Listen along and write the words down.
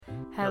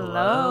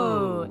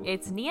Hello.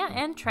 It's Nia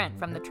and Trent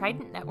from the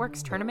Trident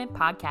Network's Tournament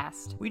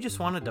Podcast. We just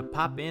wanted to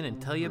pop in and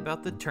tell you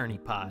about the Tourney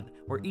Pod,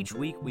 where each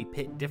week we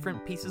pit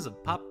different pieces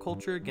of pop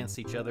culture against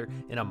each other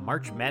in a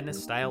March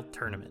Madness-style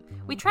tournament.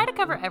 We try to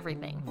cover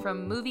everything,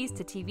 from movies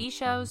to TV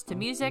shows to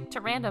music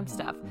to random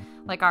stuff,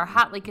 like our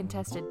hotly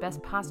contested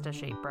Best Pasta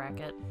Shape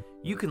bracket.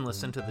 You can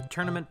listen to the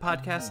Tournament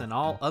Podcast and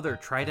all other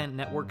Trident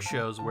Network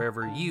shows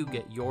wherever you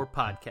get your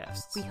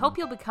podcasts. We hope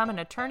you'll become an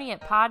attorney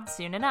at Pod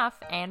soon enough,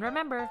 and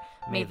remember,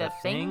 may the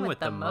thing with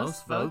the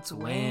most votes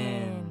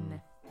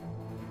win.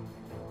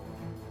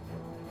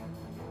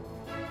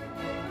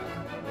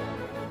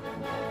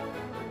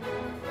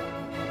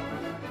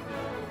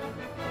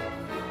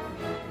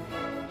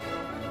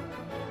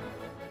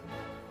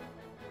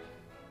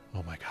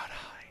 Oh my god,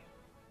 hi.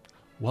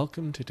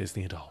 Welcome to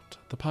Disney Adult,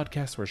 the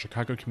podcast where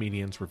Chicago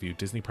comedians review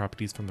Disney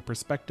properties from the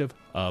perspective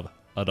of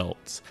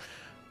adults.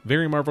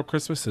 Very Marvel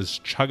Christmas is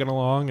chugging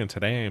along, and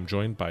today I am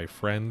joined by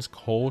friends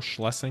Cole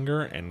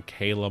Schlesinger and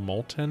Kayla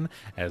Moulton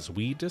as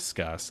we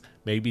discuss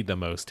maybe the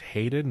most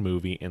hated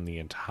movie in the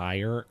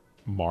entire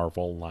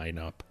Marvel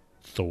lineup,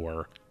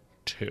 Thor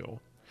 2.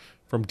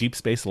 From Deep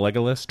Space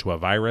Legolas to a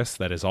virus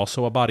that is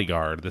also a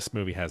bodyguard, this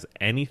movie has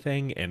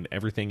anything and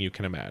everything you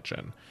can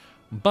imagine.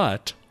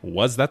 But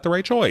was that the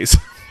right choice?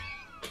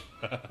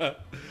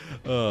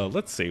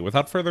 Let's see.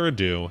 Without further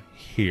ado,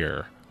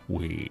 here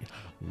we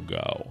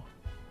go.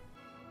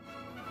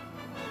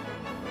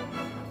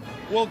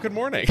 Well, good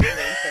morning.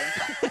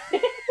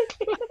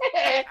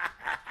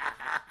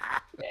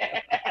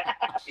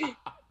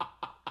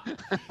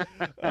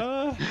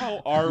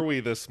 How are we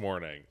this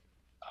morning?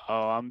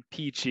 Oh, I'm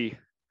peachy.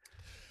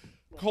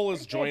 Cole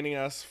is joining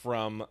us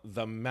from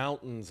the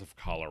mountains of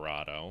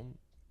Colorado.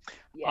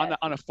 Yes.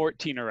 On a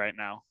 14er right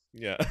now.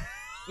 Yeah.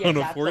 Yes, On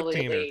a absolutely.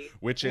 14er,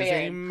 which is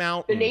Man, a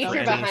mountain the nature for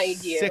any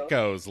behind you.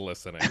 sickos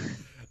listening.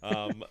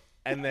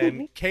 And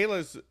then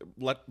Kayla's,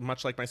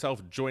 much like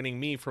myself, joining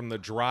me from the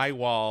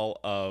drywall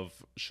of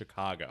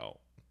Chicago.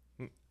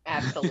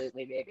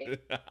 Absolutely, baby.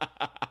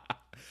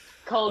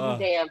 Cold and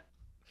damp.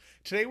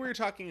 Today we're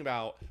talking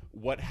about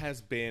what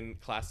has been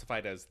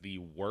classified as the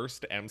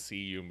worst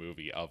MCU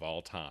movie of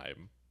all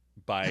time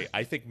by,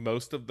 I think,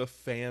 most of the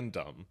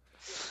fandom.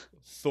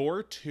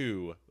 Thor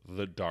 2,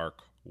 The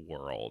Dark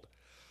World.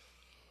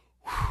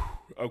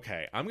 Whew.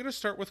 Okay, I'm going to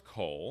start with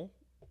Cole.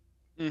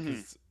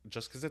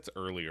 Just because it's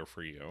earlier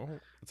for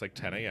you. It's like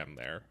 10 a.m.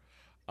 there.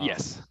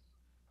 Yes.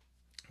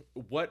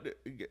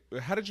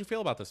 How did you feel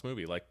about this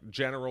movie? Like,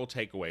 general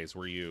takeaways.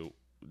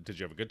 Did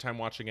you have a good time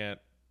watching it?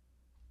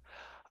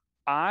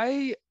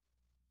 I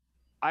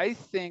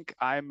think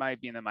I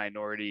might be in the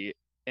minority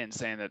in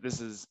saying that this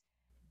is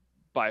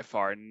by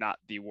far not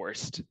the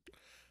worst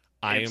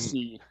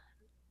MCU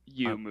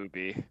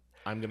movie.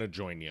 I'm going to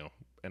join you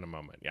in a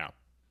moment. Yeah.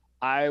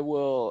 I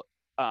will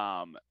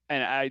and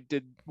I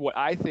did what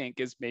I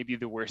think is maybe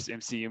the worst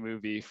MCU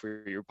movie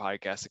for your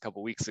podcast a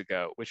couple weeks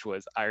ago, which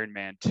was Iron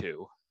Man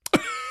 2.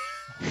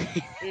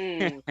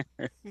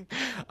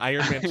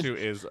 Iron Man 2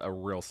 is a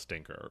real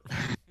stinker.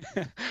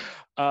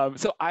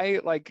 So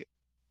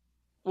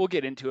we'll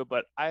get into it,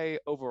 but I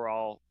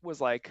overall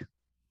was like,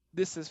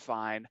 this is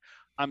fine.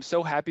 I'm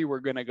so happy we're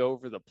going to go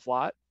over the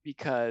plot,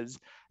 because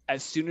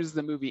as soon as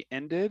the movie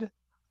ended,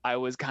 I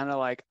was kind of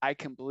like, I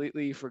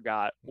completely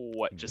forgot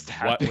what just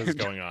happened. What was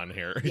going on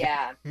here?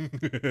 Yeah.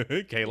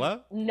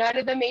 Kayla? None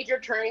of the major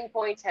turning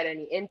points had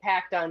any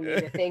impact on me.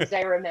 The things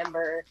I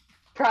remember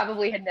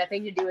probably had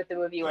nothing to do with the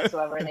movie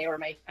whatsoever, and they were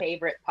my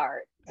favorite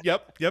part.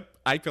 Yep.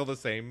 I feel the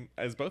same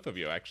as both of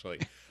you, actually.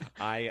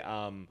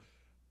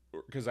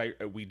 Because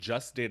we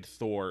just did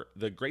Thor.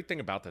 The great thing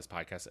about this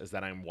podcast is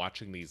that I'm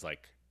watching these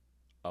like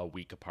a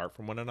week apart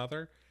from one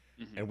another.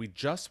 And we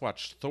just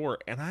watched Thor,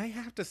 and I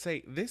have to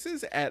say, this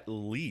is at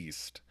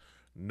least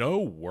no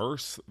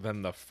worse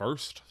than the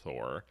first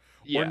Thor,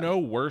 or no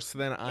worse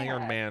than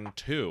Iron Man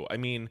 2. I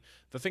mean,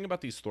 the thing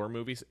about these Thor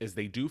movies is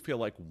they do feel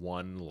like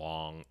one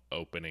long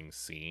opening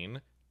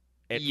scene.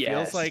 It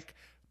feels like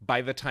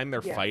by the time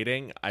they're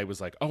fighting, I was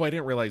like, oh, I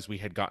didn't realize we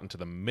had gotten to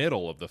the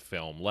middle of the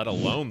film, let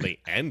alone the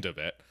end of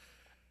it.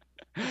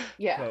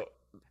 Yeah.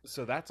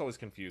 So that's always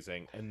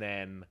confusing. And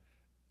then,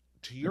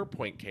 to your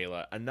point,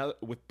 Kayla,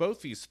 with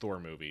both these Thor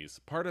movies,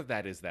 part of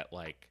that is that,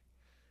 like,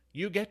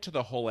 you get to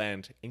the whole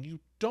end and you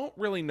don't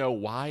really know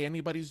why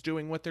anybody's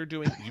doing what they're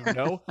doing. You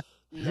know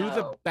who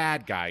the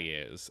bad guy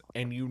is,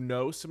 and you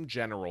know some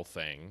general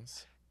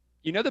things.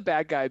 You know the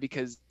bad guy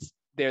because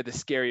they're the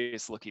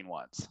scariest looking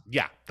ones.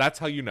 Yeah, that's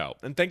how you know.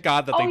 And thank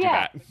God that they do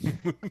that.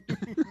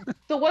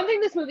 So one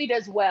thing this movie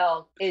does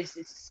well is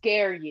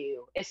scare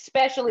you,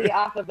 especially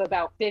off of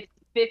about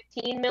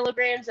 15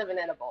 milligrams of an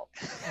edible.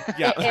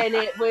 Yeah. And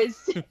it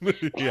was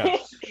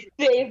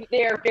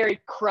they're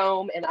very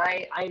chrome, and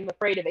I'm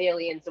afraid of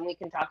aliens, and we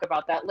can talk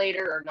about that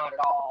later, or not at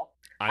all.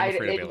 I'm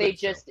afraid of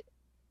aliens.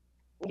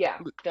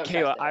 Don't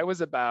Kayla, I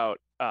was about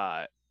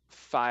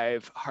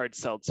 5 hard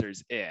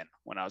seltzers in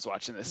when I was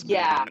watching this movie,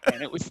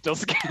 and it was still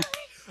scary.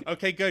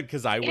 Okay, good,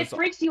 because I It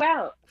freaks you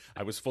out.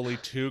 was fully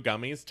 2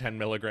 gummies, 10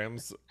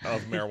 milligrams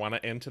of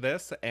marijuana into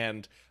this,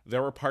 and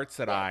there were parts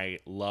that I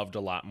loved a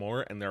lot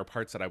more, and there were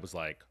parts that I was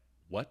like,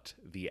 what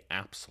the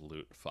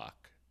absolute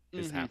fuck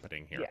is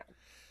happening here? Yeah.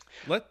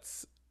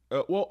 Let's,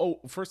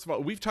 first of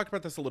all, we've talked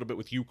about this a little bit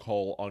with you,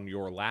 Cole, on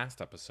your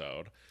last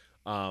episode,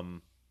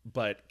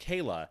 but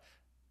Kayla,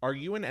 are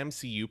you an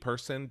MCU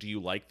person? Do you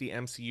like the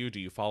MCU? Do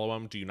you follow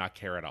them? Do you not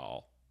care at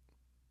all?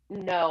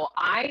 No,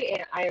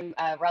 I am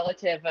a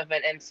relative of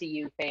an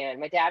MCU fan.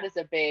 My dad is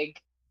a big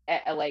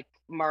like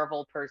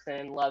Marvel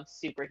person, loves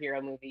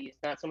superhero movies,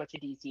 not so much a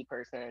DC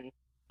person.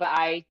 But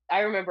I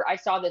remember I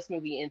saw this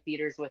movie in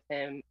theaters with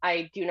him.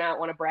 I do not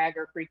want to brag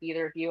or freak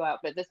either of you out,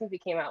 but this movie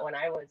came out when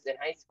I was in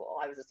high school.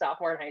 I was a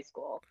sophomore in high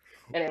school,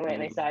 and I went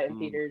and I saw it in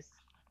theaters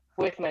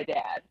with my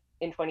dad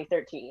in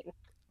 2013.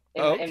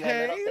 And my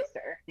middle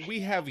sister. We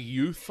have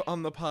youth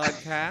on the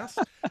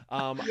podcast.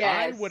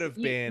 Yes, I would have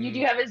been. You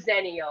do have a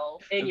Zennial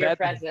in your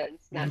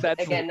presence. Not to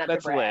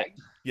brag. Lit.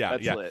 Yeah,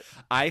 That's yeah. lit.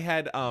 I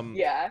had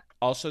Yeah.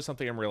 also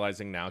something I'm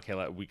realizing now,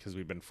 Kayla, because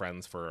we've been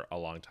friends for a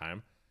long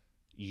time.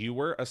 You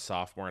were a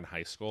sophomore in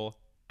high school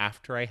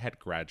after I had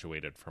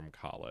graduated from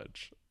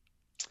college.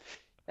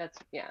 That's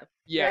Yeah.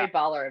 very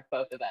baller of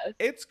both of us.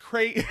 It's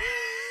crazy.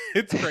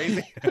 It's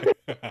crazy.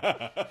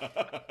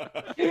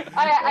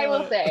 I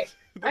will say,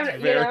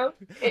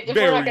 if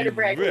we're not going to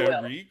brag, we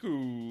will. Very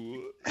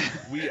cool.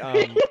 We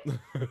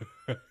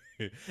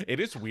it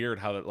is weird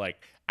how that,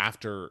 like,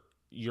 after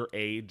your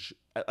age,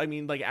 I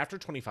mean, like, after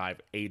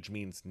 25, age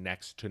means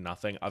next to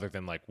nothing other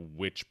than, like,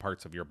 which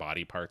parts of your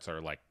body parts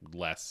are, like,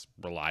 less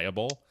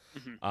reliable.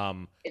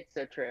 It's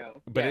so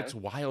true. But Yeah. it's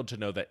wild to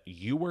know that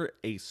you were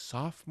a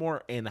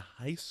sophomore in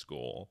high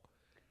school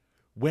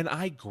when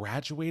I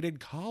graduated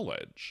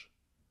college.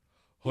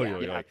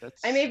 Yeah.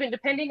 I may have been,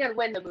 depending on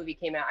when the movie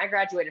came out. I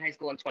graduated high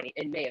school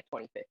in May of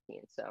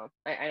 2015, so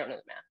I don't know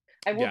the math.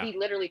 I will be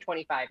literally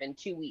 25 in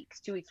 2 weeks.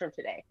 2 weeks from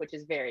today, which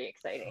is very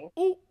exciting.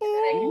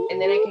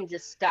 And then I can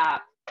just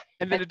stop.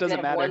 And then it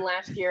doesn't matter. One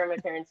last year of my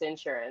parents'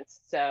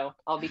 insurance, so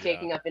I'll be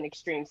taking up an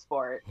extreme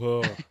sport.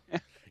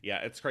 Yeah,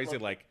 it's crazy.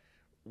 Like,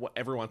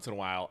 every once in a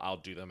while, I'll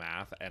do the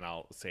math and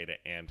I'll say to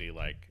Andy,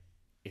 like,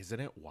 isn't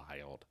it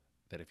wild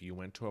that if you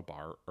went to a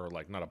bar, or,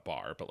 like, not a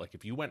bar, but, like,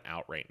 if you went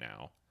out right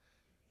now,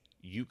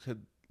 you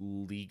could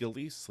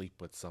legally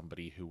sleep with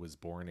somebody who was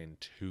born in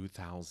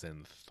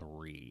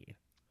 2003.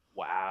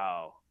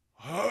 Wow.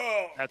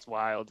 That's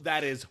wild.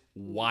 That is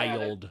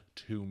wild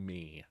to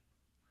me.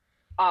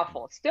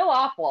 Awful. Still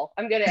awful.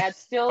 I'm going to add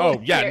still.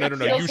 Oh, yeah. No.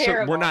 You should.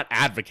 Terrible. We're not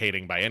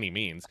advocating by any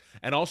means.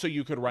 And also,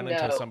 you could run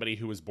into No. somebody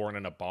who was born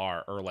in a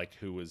bar, or, like,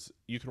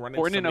 you could run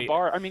Born into somebody, in a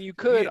bar. I mean, you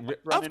could. Yeah,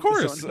 run of into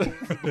course. someone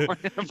who was born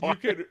in a bar.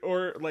 You could,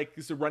 or, like,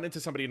 so run into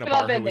somebody in a We've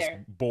all bar who been was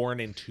there.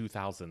 born in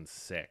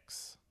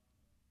 2006.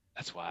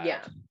 That's wild.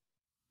 Yeah.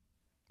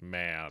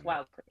 Man.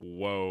 Wow.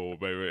 Whoa,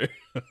 baby.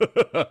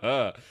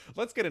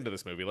 Let's get into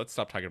this movie. Let's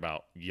stop talking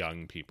about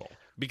young people.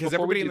 Because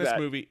Before we everybody in do this that-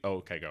 movie... Oh,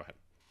 okay, go ahead.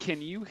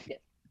 Can you? Yeah.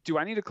 Do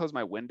I need to close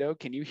my window?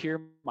 Can you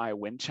hear my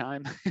wind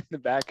chime in the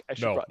back? I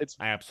should. No, It's.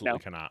 I absolutely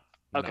no? cannot.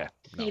 Okay.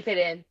 No. Keep it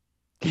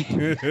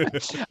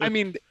in. I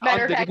mean, Matter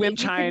on of the fact,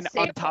 wind you can chime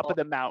on top sample. of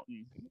the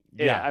mountain.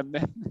 Yeah. I'm,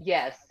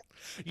 Yes.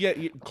 Yeah,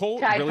 Cole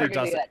Tied really perfectly to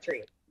doesn't... that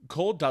tree.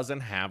 Cole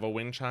doesn't have a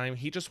wind chime.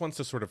 He just wants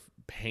to sort of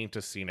paint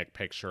a scenic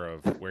picture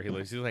of where he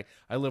lives. He's like,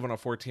 I live on a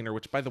 14er,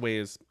 which, by the way,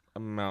 is a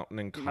mountain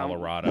in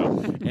Colorado.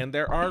 And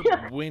there are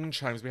wind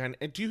chimes behind.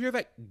 And do you hear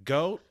that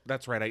goat?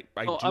 That's right.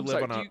 I do I'm live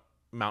sorry, on a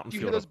mountain Do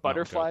you field hear those of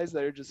mountain goats. butterflies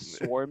that are just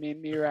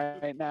swarming me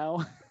right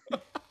now,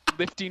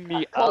 lifting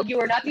me Cole, up? you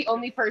are not the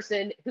only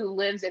person who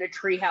lives in a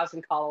treehouse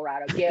in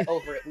Colorado. Get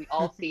over it. We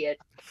all see it.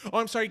 Oh,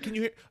 I'm sorry. Can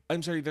you hear?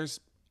 I'm sorry. There's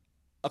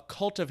a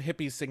cult of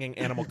hippies singing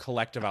Animal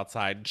Collective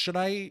outside. Should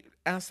I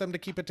ask them to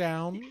keep it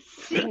down?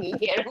 Singing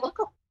animal.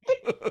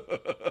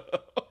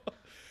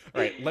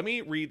 All right. Let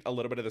me read a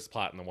little bit of this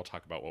plot, and then we'll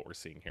talk about what we're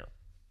seeing here.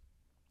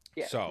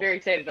 Yeah. So- Very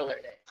excited to learn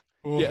it.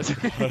 Yes.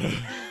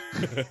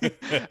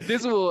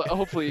 This will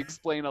hopefully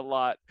explain a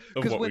lot. Of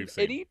Because what when we've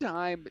seen.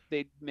 anytime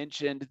they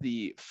mentioned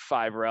the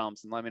 5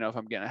 realms, and let me know if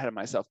I'm getting ahead of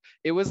myself,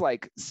 it was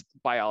like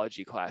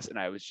biology class, and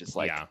I was just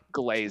like Yeah.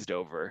 glazed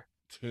over.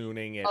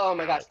 Tuning it. Oh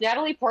my gosh. out.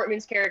 Natalie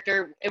Portman's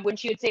character, when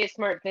she would say a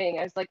smart thing,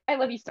 I was like, I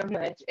love you so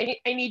much. I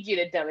need you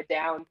to dumb it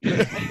down.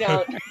 I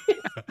don't.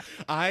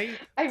 I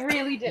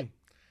really did.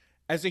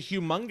 As a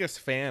humongous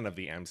fan of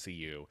the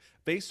MCU,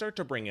 they start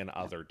to bring in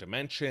other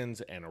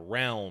dimensions and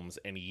realms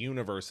and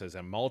universes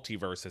and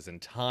multiverses and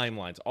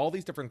timelines, all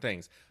these different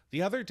things.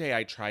 The other day,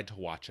 I tried to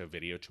watch a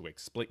video to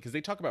explain, because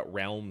they talk about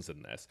realms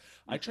in this.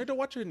 I tried to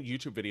watch a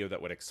YouTube video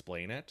that would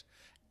explain it,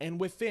 and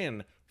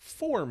within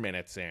 4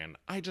 minutes in,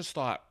 I just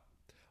thought,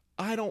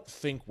 I don't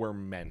think we're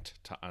meant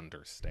to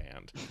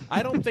understand.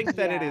 I don't think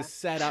that it Yeah. is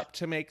set up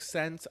to make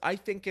sense. I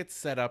think it's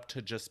set up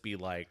to just be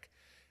like,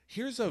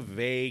 here's a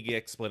vague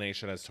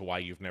explanation as to why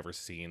you've never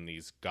seen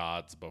these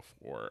gods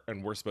before.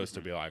 And we're supposed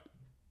to be like,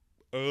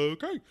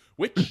 okay,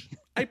 which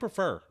I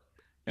prefer,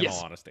 in Yes.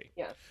 all honesty.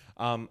 Yeah.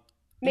 Um,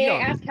 May I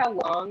Young. ask how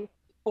long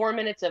 4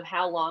 minutes of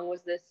how long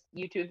was this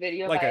YouTube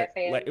video by a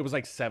fan? It was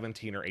like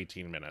 17 or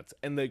 18 minutes.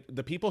 And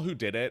the people who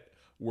did it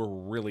were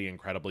really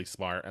incredibly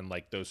smart, and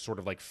like those sort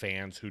of like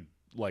fans who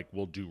like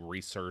will do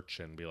research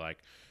and be like,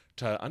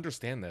 to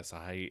understand this,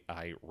 I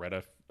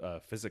read a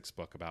physics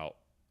book about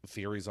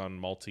theories on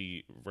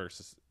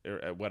multiverses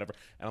or whatever.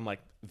 And I'm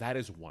like, that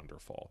is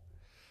wonderful.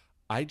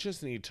 I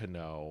just need to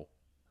know.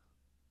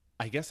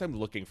 I guess I'm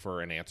looking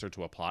for an answer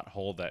to a plot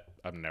hole that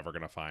I'm never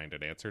going to find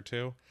an answer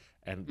to,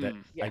 and that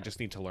I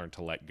just need to learn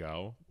to let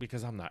go,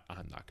 because I'm not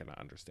going to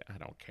understand. I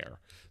don't care.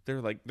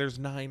 They're like, there's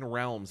 9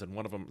 realms and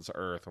one of them is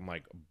Earth. I'm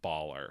like,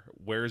 baller.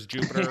 Where's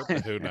Jupiter?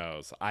 Who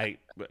knows? I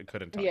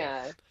couldn't tell you.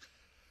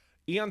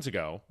 Eons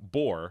ago,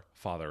 Bor,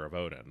 father of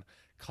Odin,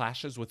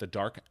 clashes with the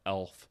dark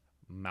elf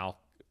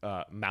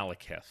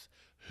Malekith,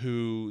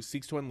 who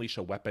seeks to unleash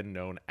a weapon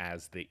known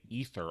as the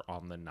Ether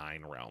on the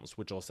 9 realms,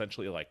 which will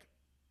essentially like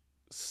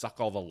suck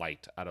all the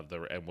light out of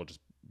and we'll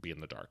just be in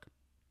the dark.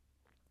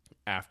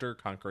 After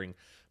conquering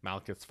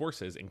Malekith's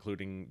forces,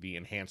 including the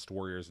enhanced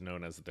warriors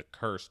known as the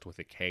Cursed with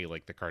a K,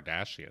 like the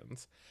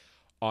Kardashians,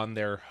 on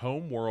their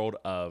home world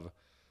of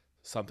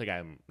something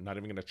I'm not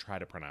even going to try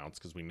to pronounce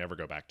because we never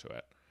go back to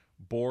it,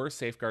 Bor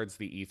safeguards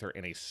the Ether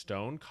in a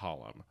stone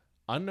column.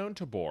 Unknown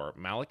to Bor,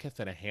 Malekith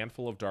and a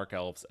handful of dark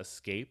elves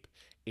escape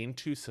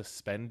into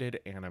suspended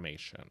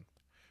animation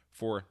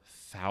for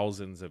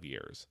thousands of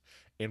years.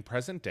 In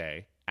present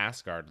day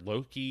Asgard,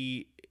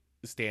 Loki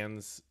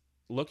stands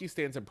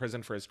in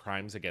prison for his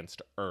crimes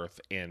against Earth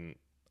in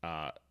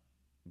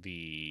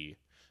the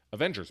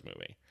Avengers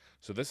movie.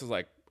 So this is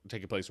like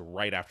taking place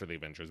right after the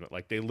Avengers, but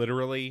like they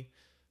literally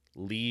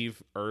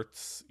leave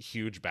Earth's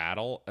huge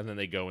battle and then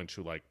they go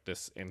into like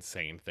this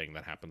insane thing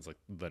that happens like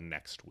the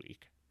next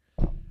week.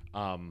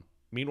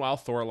 Meanwhile,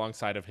 Thor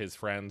alongside of his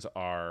friends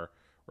are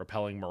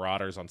repelling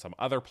marauders on some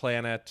other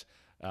planet,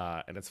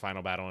 and its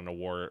final battle in a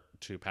war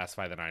to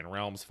pacify the 9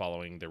 realms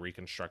following the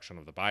reconstruction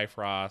of the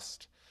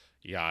Bifrost.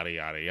 Yada,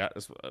 yada,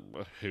 yada.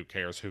 Who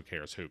cares?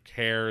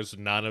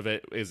 None of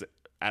it is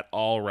at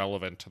all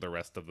relevant to the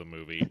rest of the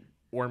movie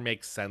or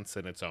makes sense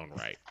in its own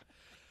right.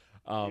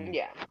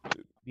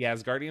 The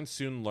Asgardians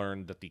soon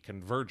learned that the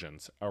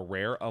convergence, a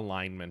rare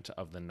alignment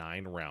of the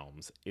 9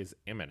 realms, is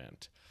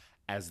imminent.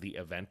 As the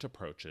event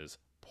approaches,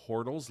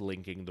 portals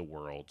linking the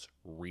worlds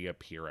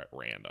reappear at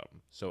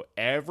random. So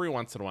every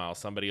once in a while,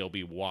 somebody will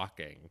be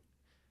walking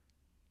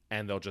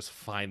and they'll just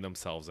find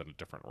themselves in a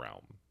different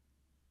realm.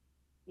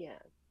 Yeah.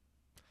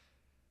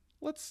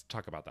 Let's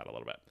talk about that a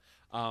little bit.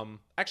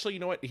 Actually, you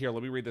know what? Here,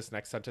 let me read this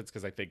next sentence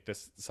because I think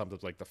this sums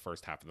up like the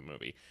first half of the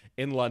movie.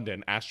 In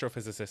London,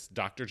 astrophysicist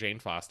Dr. Jane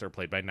Foster,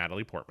 played by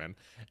Natalie Portman,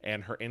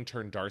 and her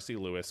intern Darcy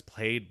Lewis,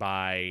 played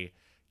by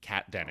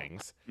Kat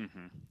Dennings.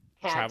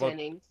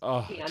 Dennings,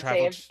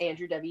 fiance of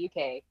Andrew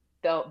WK,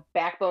 the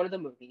backbone of the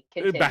movie.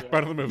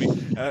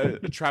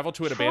 Travel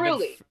to an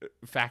abandoned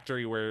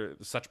factory where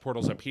such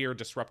portals appear,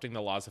 disrupting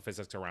the laws of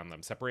physics around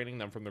them. Separating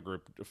them from the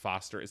group,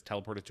 Foster is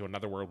teleported to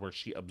another world where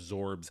she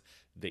absorbs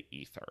the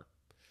ether.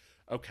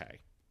 Okay.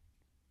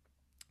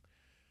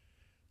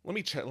 Let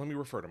me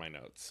refer to my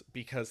notes,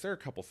 because there are a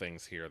couple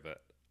things here that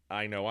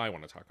I know I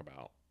want to talk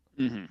about.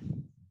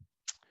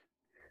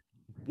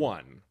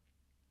 One,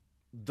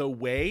 the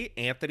way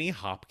Anthony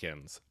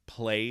Hopkins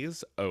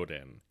plays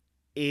Odin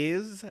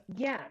is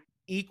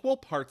equal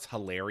parts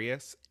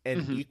hilarious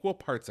and equal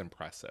parts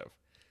impressive.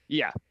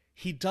 Yeah.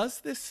 He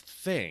does this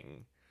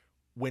thing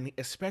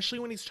especially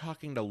when he's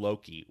talking to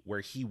Loki,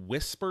 where he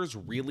whispers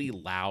really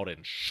loud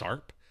and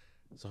sharp.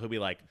 So he'll be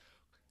like,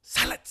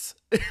 "Silence."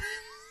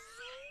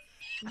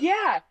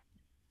 Yeah.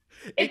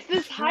 It's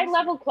this high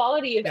level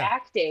quality of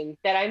acting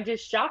that I'm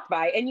just shocked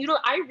by. And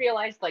I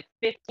realized like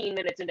 15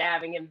 minutes into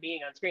having him being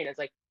on screen, I was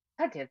like,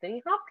 that's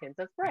Anthony Hopkins.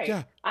 That's right.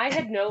 Yeah. I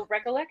had no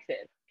recollection.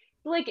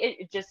 Like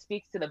it just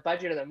speaks to the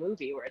budget of the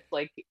movie, where it's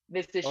like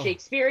this is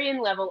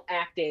Shakespearean level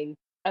acting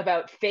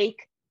about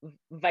fake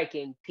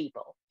Viking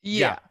people.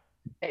 Yeah.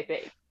 I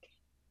think.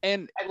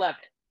 And I love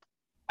it.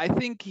 I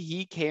think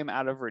he came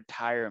out of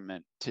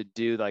retirement to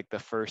do like the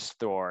first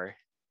Thor.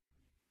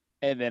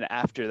 And then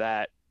after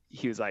that,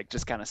 he was like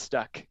just kind of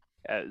stuck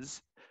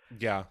as.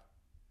 Yeah.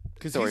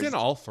 Because he's in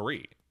all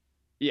 3.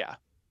 Yeah.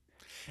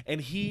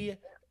 And he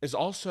is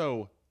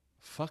also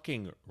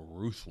fucking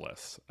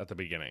ruthless at the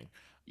beginning.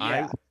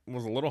 Yeah. I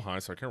was a little high,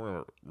 so I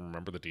can't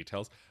remember the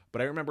details.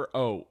 But I remember,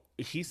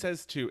 he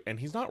says and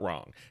he's not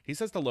wrong. He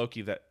says to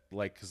Loki that,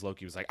 like, because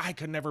Loki was like, I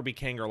could never be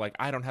king, or like,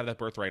 I don't have that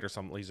birthright, or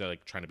something. He's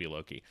like trying to be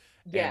Loki.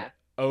 Yeah. And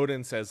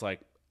Odin says,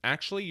 like,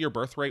 actually, your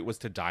birthright was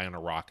to die on a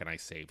rock, and I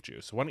saved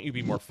you. So why don't you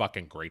be more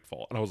fucking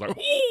grateful? And I was like,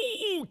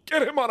 ooh,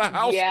 get him on a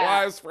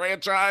Housewives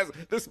franchise.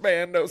 This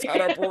man knows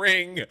how to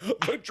bring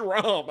the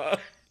drama.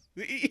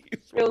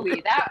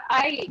 Really,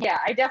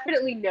 I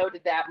definitely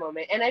noted that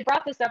moment, and I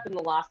brought this up in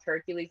the Lost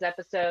Hercules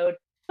episode.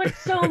 But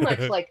so much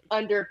like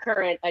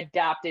undercurrent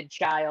adopted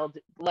child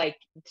like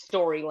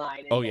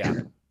storyline.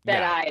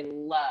 I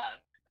love,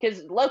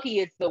 because Loki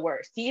is the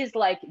worst. He is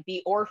like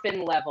the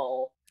orphan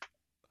level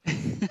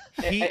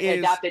He An is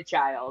adopted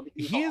child.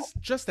 he evil. is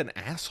just an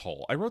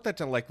asshole. I wrote that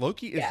down. Like,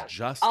 Loki is Yeah,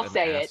 just I'll an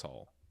say it.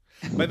 asshole.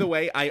 By the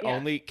way, I Yeah,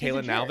 only, he's a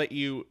Kayla, now jerk. that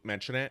you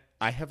mention it,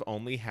 I have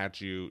only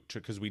had you to,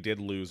 because we did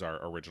lose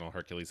our original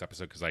Hercules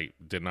episode because I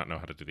did not know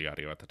how to do the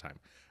audio at the time.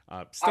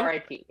 Still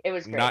R.I.P. It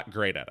was great. not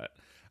great at it.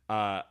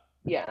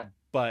 Yeah.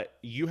 But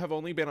you have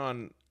only been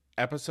on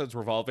episodes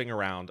revolving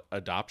around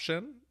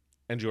adoption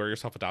and You Are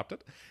Yourself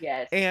Adopted.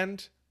 Yes.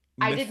 And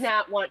I did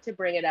not want to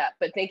bring it up,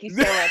 but thank you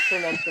so much for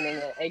mentioning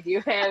it. I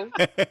do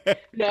have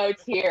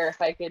notes here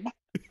if I could.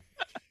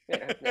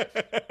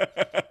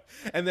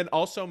 And then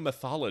also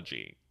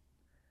mythology.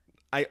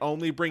 I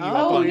only bring you Oh,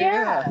 up on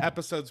yeah.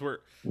 episodes where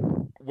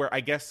I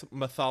guess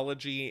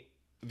mythology,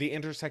 the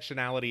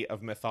intersectionality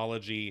of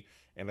mythology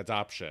and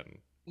adoption,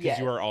 because Yes.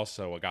 you are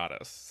also a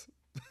goddess.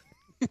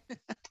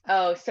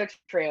 Oh, so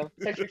true.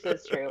 So true, so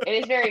true. It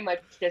is very much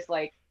just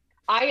like,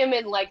 I am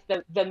in like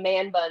the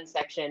man bun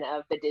section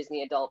of the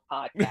Disney Adult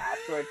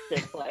podcast, where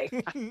it's just like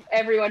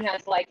everyone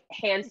has like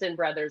Hanson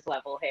Brothers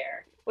level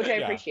hair, which I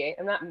Yeah. appreciate.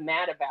 I'm not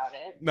mad about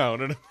it, No.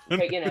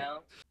 but you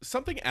know.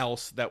 Something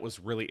else that was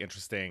really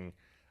interesting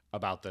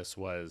about this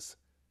was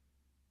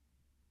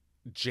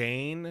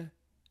Jane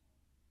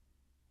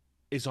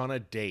is on a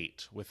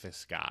date with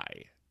this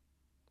guy,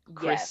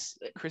 Chris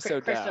Yes. Chris Chris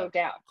O'Dowd.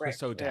 O'Dowd.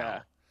 Chris Right. O'Dowd,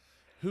 Yeah.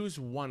 who's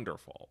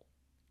wonderful.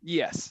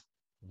 Yes.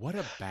 What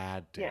a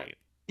bad Yeah. date.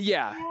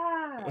 Yeah.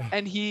 Yeah.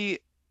 And he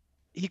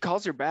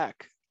calls her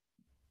back.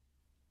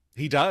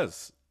 He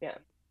does.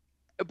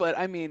 But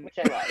I mean, Which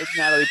I like. it's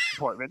Natalie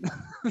Portman.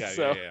 Yeah,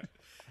 So yeah.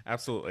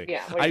 Absolutely.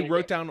 Yeah, what are I you gonna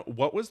wrote do? down,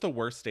 what was the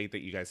worst date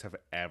that you guys have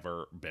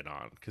ever been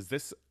on? Because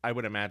this, I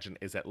would imagine,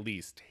 is at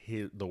least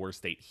the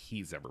worst date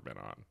he's ever been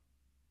on.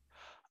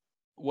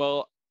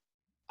 well,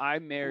 I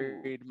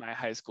married my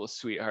high school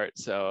sweetheart,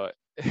 so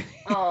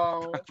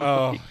Oh.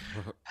 Oh,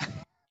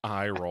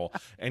 eye roll.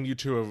 And you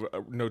two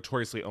have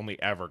notoriously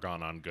only ever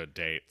gone on good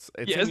dates.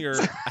 It's in Yes. your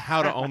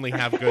How to Only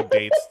Have Good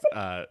Dates.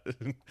 How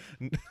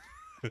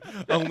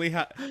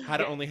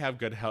to Only Have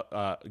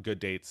Good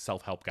Dates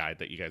self-help guide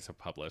that you guys have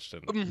published.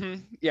 And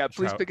Mhm. Yeah,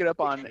 please Trout. pick it up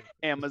on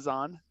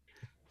Amazon.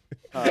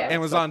 Yeah.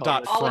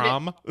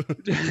 Amazon.from.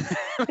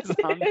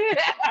 Amazon.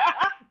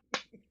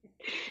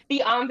 The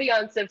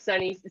ambiance of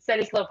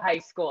Sunnyslope High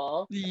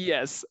School.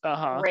 Yes.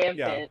 Uh-huh.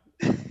 Rampant.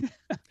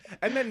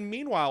 And then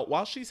meanwhile,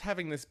 while she's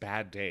having this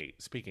bad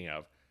date, speaking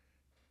of,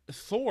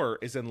 Thor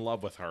is in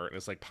love with her and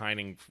is like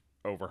pining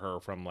over her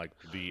from like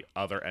the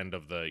other end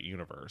of the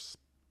universe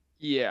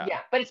Yeah. Yeah,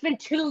 but it's been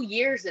 2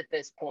 years at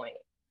this point.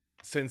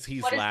 since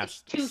he's What is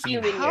last this? 2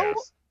 seen human her.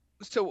 years.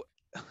 So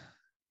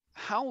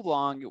how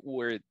long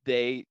were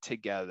they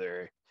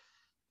together?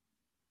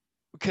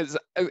 Because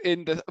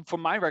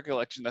from my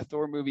recollection, the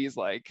Thor movie is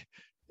like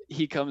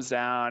he comes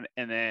down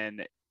and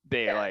then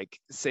they Yeah. like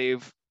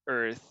save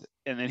Earth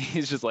and then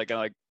he's just like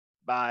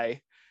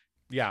bye.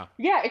 Yeah,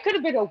 Yeah, it could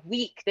have been a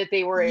week that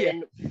they were Yeah.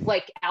 in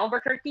like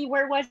Albuquerque.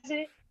 Where was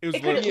it? it was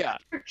It could have Yeah.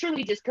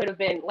 truly just could have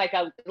been like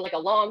a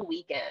long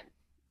weekend.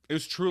 it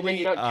was And then truly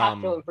you don't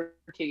talk to him for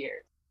 2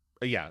 years.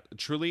 yeah,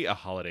 truly a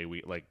holiday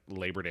week, like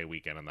Labor Day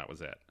weekend, and that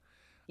was it.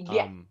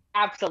 Yeah,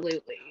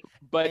 absolutely.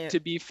 But And- to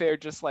be fair,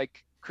 just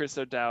like Chris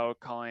O'Dowd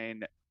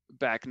calling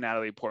back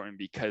Natalie Portman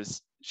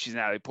because she's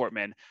Natalie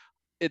Portman,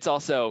 it's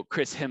also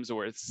Chris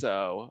Hemsworth.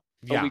 So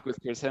a Yeah, week with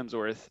Chris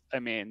Hemsworth, I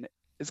mean,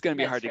 it's going to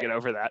be That's hard to true. get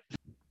over that.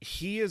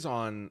 he is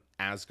on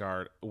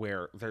Asgard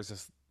where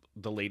there's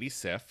the lady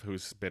Sif,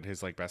 who's been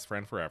his like best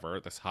friend forever,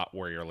 this hot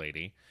warrior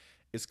lady,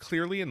 is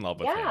clearly in love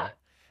with Yeah. him.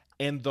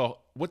 And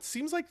what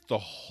seems like the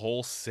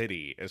whole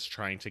city is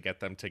trying to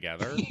get them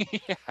together.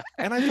 Yeah.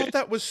 And I thought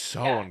that was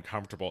so Yeah.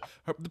 uncomfortable.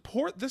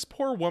 This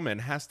poor woman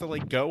has to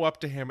like go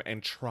up to him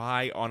and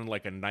try on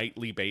like a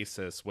nightly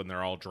basis when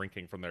they're all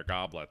drinking from their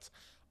goblets,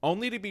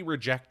 only to be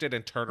rejected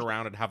and turn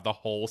around and have the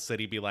whole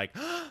city be like,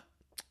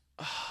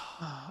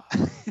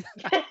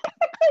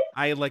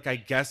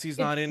 I guess he's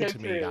not It's so into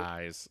me, true.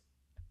 guys.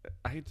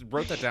 I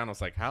wrote that down. I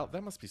was like, how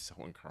that must be so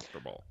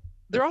uncomfortable.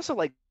 They're also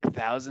like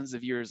thousands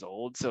of years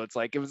old, so it's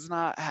like it was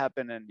not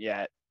happening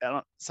yet.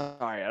 I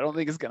don't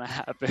think it's gonna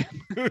happen.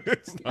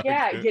 It's not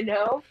Yeah, good. you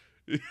know,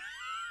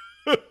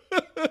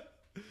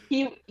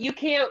 you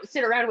can't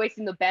sit around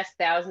wasting the best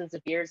thousands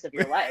of years of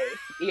your life.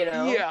 You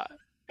know. Yeah.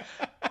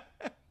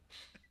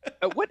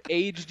 At what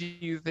age do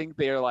you think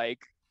they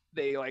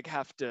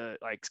have to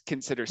like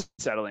consider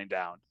settling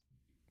down?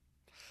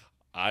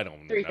 I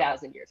don't know.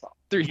 3,000 years old.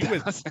 You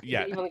would- 3,000.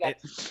 yeah, You've only got-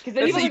 it- Because then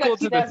That's you've only equal got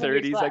to the 2,000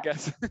 years 30s, I left.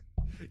 guess.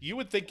 you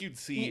would think you'd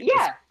see,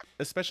 Yeah.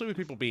 especially with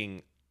people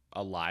being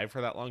alive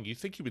for that long, you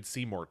think you would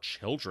see more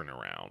children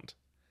around.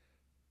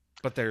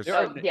 But there's There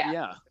are, yeah.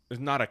 yeah. there's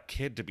not a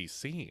kid to be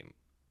seen,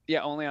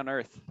 Yeah, only on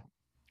Earth.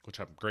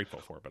 which I'm grateful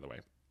for, by the way.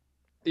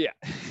 Yeah.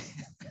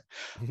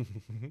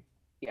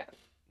 Yeah.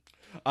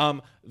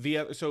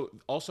 So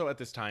also at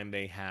this time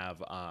they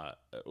have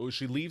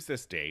she leaves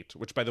this date,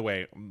 which by the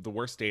way, the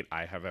worst date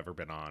I have ever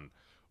been on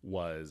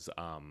was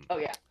Oh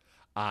yeah.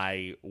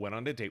 I went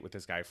on a date with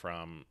this guy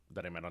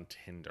that I met on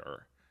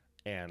Tinder,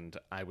 and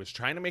I was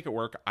trying to make it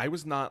work. I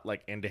was not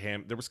like into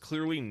him. There was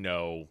clearly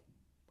no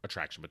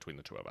attraction between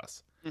the two of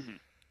us. Mhm.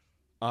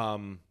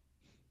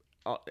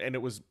 And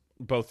it was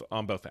both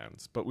on both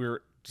ends, but we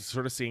were just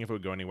sort of seeing if it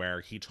would go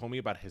anywhere. He told me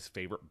about his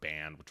favorite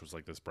band, which was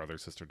like this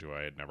brother-sister duo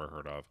I had never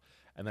heard of.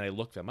 And then I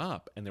looked them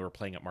up, and they were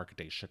playing at Market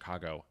Day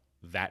Chicago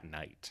that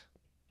night.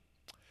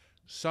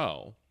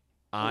 So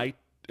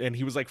and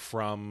he was like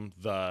from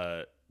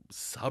the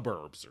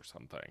suburbs or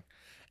something.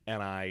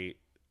 And I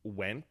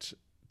went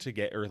to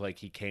get, or like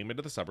he came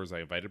into the suburbs. I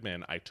invited him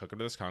in. I took him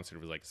to this concert.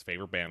 It was like his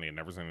favorite band. He had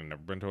never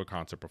been to a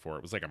concert before.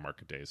 It was like a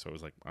Market Day. So it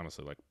was like,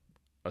 honestly, like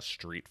a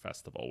street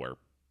festival where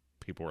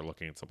people were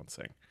looking at someone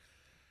sing.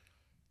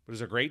 But it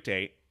was a great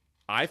date.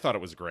 I thought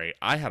it was great.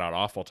 I had an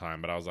awful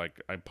time, but I was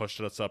like, I pushed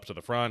us up to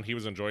the front. He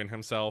was enjoying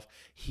himself.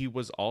 He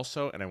was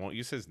also, and I won't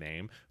use his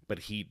name, but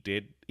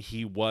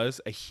he was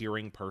a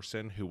hearing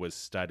person who was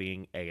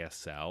studying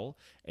ASL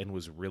and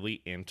was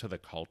really into the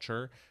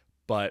culture,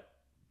 but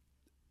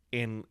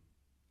in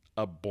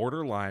a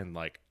borderline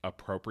like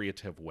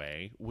appropriative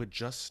way would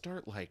just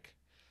start like,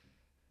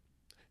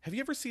 have you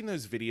ever seen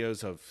those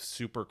videos of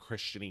super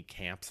Christian-y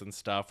camps and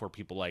stuff where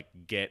people like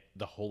get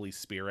the Holy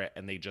Spirit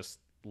and they just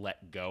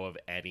let go of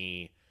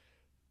any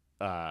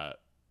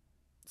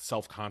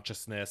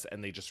self-consciousness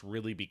and they just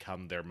really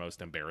become their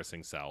most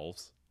embarrassing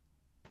selves?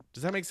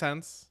 Does that make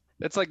sense?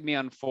 That's like me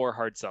on 4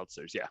 hard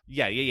seltzers.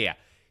 Yeah. Yeah.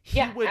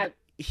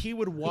 He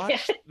would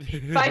watch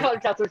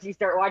 500 seltzers. You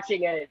start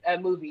watching a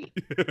movie.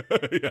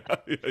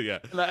 yeah.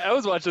 And I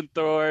was watching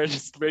Thor,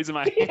 just raising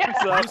my hands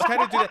He up. was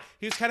kind of do that.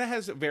 He was kind of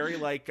has very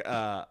like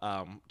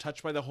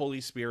touched by the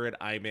Holy Spirit.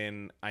 I'm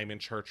in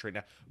church right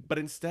now. But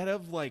instead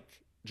of like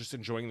just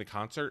enjoying the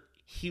concert,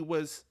 he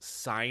was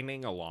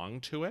signing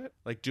along to it,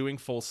 like doing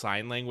full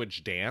sign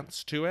language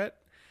dance to it,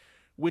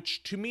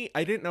 which to me,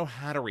 I didn't know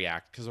how to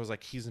react because I was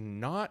like, he's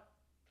not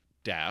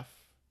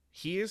deaf.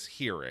 He is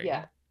hearing.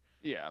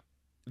 Yeah.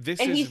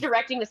 He's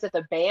directing this at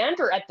the band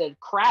or at the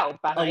crowd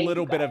behind a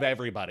little you bit guys? of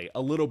everybody,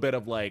 a little bit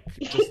of like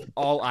just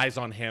all eyes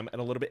on him, and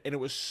a little bit, and it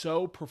was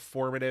so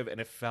performative and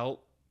it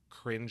felt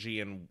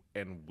cringy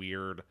and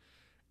weird.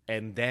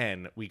 And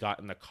then we got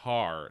in the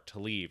car to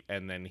leave,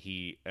 and then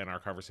he, in our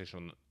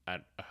conversation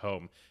at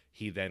home,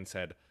 he then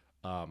said,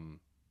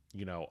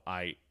 you know,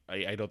 I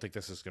don't think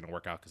this is going to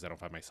work out because I don't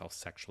find myself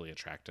sexually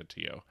attracted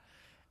to you.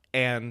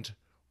 And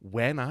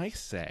when I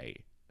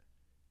say,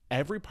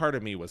 every part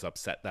of me was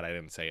upset that I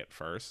didn't say it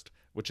first,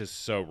 which is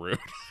so rude.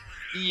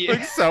 Yeah.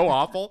 Like, so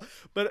awful.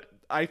 But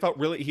I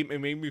felt it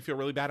made me feel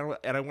really bad.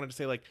 And I wanted to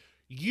say, like,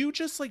 you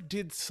just like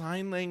did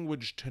sign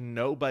language to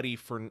nobody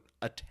for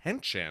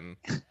attention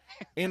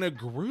in a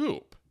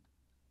group.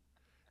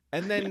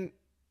 And then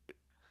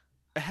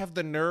have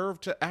the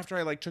nerve to, after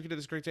I like took you to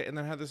this great day, and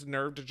then have this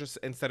nerve to just,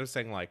 instead of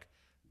saying like,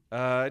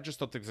 I just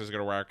don't think this is going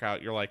to work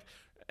out, you're like,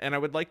 and I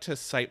would like to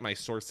cite my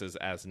sources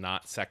as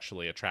not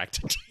sexually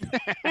attracted to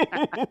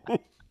you.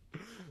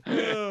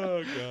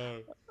 Oh,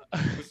 God.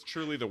 It's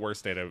truly the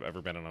worst date I've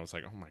ever been in. I was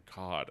like, oh, my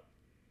God.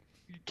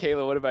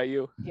 Kayla, what about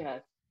you? Yeah.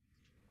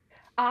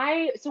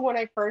 So when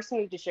I first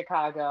moved to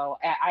Chicago,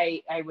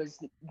 I was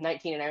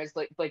 19 and I was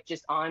like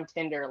just on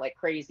Tinder like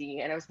crazy.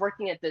 And I was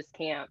working at this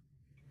camp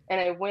and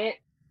I went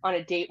on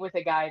a date with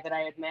a guy that I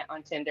had met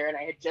on Tinder, and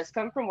I had just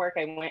come from work.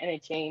 I went and I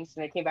changed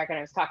and I came back and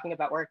I was talking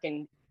about work,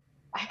 and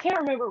I can't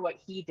remember what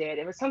he did.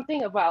 It was something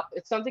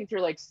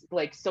through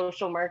like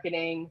social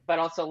marketing, but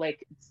also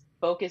like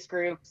focus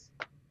groups.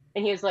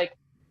 And he was like,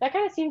 that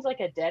kind of seems like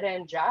a dead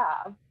end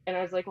job. And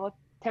I was like, well,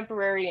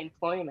 temporary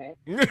employment.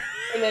 and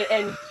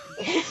I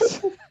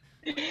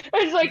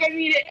was like, I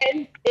mean, it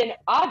ends in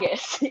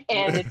August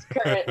and it's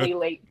currently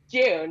late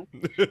June.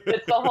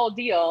 That's the whole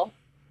deal.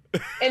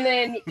 And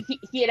then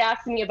he had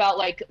asked me about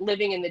like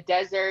living in the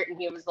desert,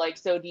 and he was like,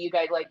 so do you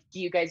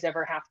guys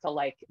ever have to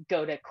like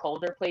go to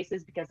colder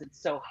places because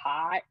it's so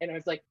hot? And I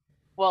was like,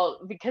 well,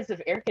 because of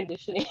air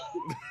conditioning.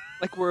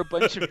 Like we're a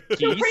bunch of geese.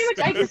 So pretty much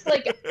I just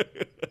like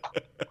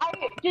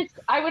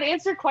I would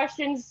answer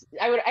questions.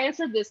 I would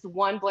answer this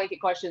one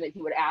blanket question that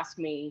he would ask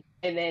me,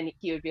 and then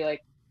he would be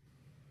like,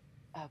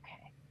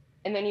 okay.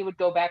 And then he would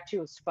go back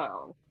to his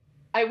phone.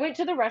 I went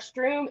to the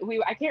restroom.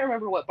 I can't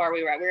remember what bar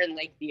we were at. We were in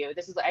Lakeview. At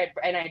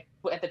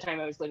the time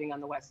I was living on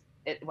the west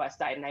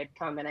side, and I'd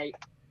come and I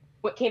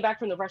came back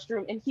from the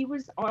restroom, and he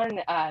was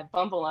on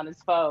Bumble on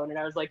his phone, and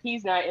I was like,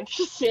 he's not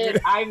interested.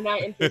 I'm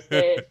not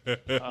interested. This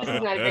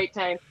is not a great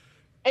time.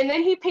 And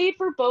then he paid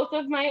for both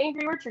of my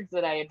Angry Orchards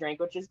that I had drank,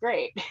 which is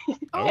great.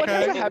 Oh, Okay.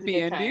 that's a happy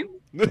ending.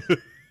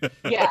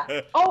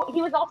 Yeah. Oh,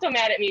 he was also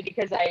mad at me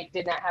because I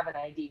did not have an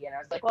ID, and I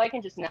was like, well, I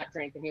can just not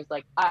drink. And he was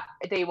like,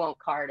 they won't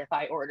card if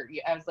I order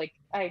you. I was like,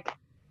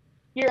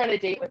 you're on a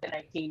date with a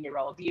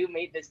 19-year-old. You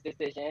made this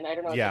decision. I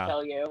don't know what to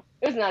tell you.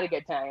 It was not a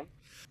good time.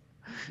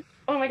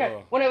 Oh my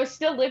God. When I was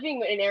still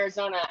living in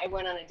Arizona, I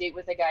went on a date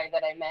with a guy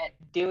that I met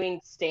doing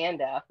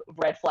stand-up.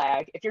 Red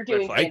flag. If you're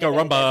doing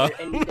stand-up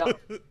and you don't,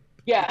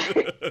 yeah,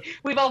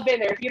 we've all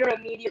been there. If you don't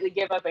immediately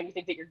give up and you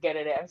think that you're good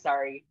at it, I'm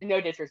sorry. No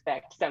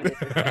disrespect. Some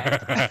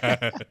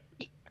disrespect.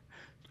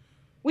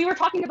 we were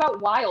talking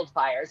about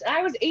wildfires, and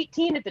I was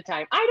 18 at the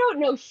time. I don't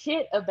know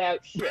shit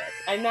about shit.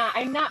 I'm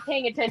not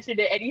paying attention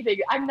to anything.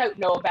 I don't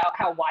know about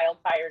how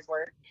wildfires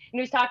work. And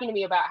he was talking to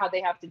me about how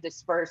they have to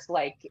disperse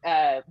like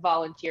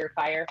volunteer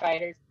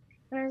firefighters.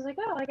 And I was like,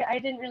 oh, I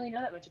didn't really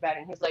know that much about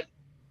it. And he's like,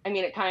 I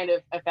mean, it kind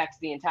of affects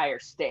the entire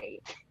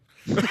state.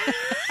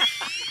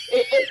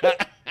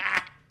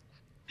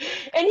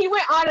 And he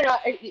went on and on,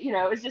 you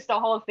know, it was just a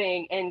whole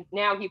thing. And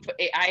now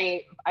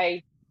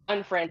I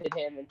unfriended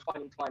him in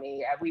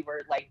 2020. We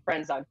were like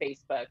friends on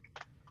Facebook.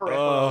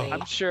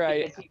 I'm sure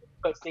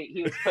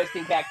he was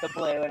posting back the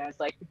blue, and I was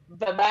like,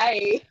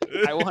 bye-bye.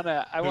 I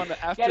wanna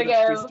after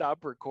we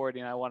stop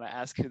recording, I wanna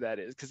ask who that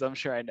is, because I'm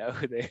sure I know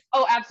who they.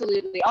 Oh,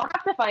 absolutely. I'll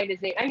have to find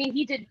his name. I mean,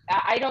 he did.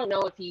 I don't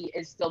know if he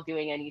is still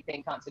doing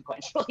anything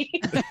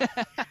consequentially.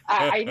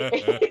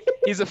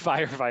 He's a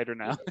firefighter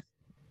now.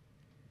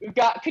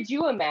 God, could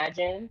you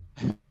imagine?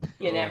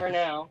 You never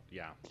know.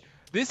 Yeah.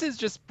 This is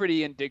just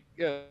pretty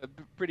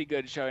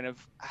good showing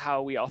of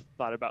how we all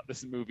thought about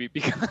this movie,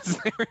 because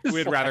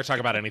we'd rather talk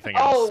about anything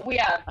else. Oh,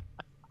 yeah.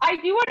 I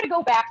do want to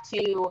go back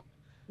to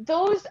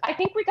those. I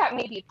think we got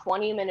maybe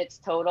 20 minutes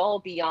total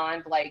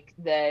beyond like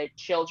the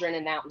children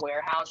in that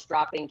warehouse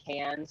dropping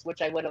cans,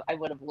 which I would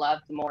have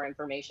loved more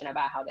information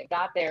about how they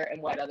got there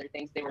and what other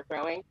things they were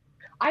throwing.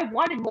 I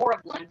wanted more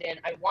of London.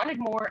 I wanted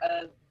more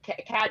of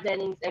Kat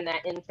Dennings and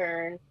that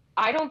intern.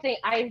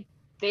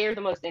 They're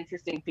the most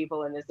interesting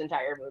people in this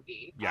entire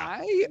movie.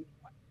 Yeah.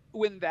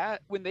 When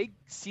they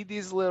see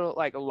these little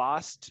like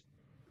Lost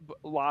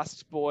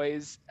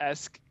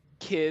Boys-esque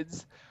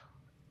kids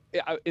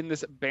in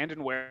this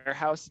abandoned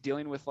warehouse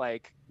dealing with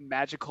like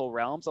magical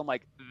realms, I'm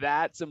like,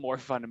 that's a more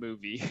fun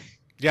movie.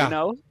 Yeah. You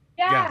know?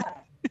 Yeah.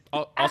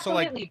 Also,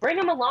 absolutely. like, bring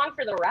them along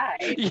for the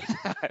ride.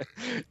 Yeah.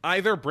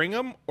 Either bring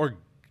them or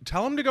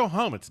tell them to go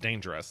home. It's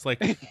dangerous.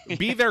 Like,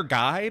 be their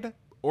guide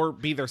or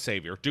be their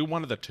savior. Do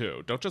one of the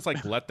two. Don't just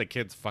like let the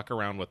kids fuck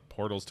around with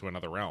portals to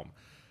another realm.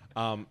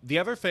 The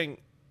other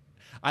thing,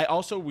 I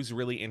also was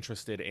really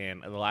interested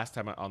in the last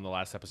time on the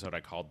last episode,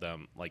 I called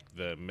them like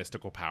the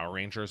mystical Power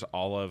Rangers,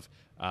 all of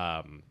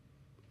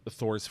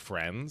Thor's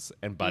friends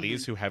and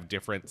buddies who have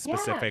different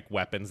specific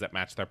weapons that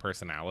match their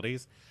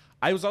personalities.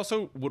 I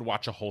would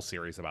watch a whole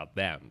series about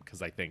them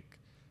because I think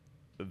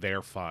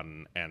they're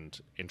fun and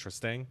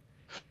interesting.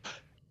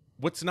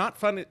 What's not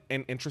fun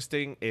and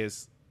interesting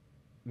is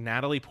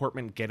Natalie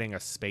Portman getting a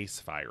space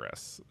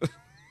virus.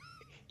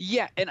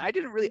 Yeah, and I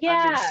didn't really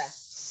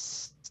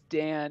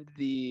understand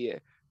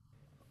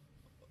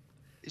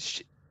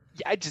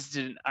I just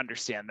didn't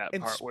understand that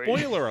and part.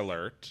 Spoiler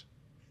alert,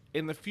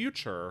 in the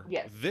future,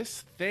 Yes.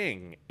 this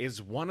thing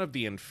is one of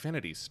the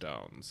Infinity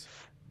Stones.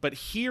 But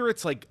here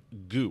it's like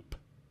goop.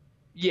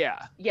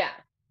 Yeah. Yeah.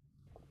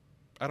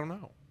 I don't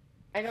know.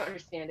 I don't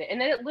understand it. And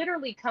then it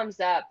literally comes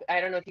up.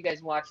 I don't know if you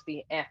guys watched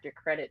the after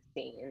credit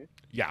scene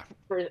Yeah.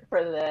 for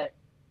the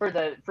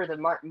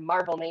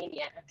Marvel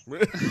Maniacs.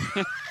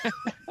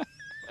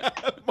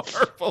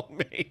 Marvel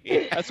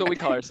Maniacs. That's what we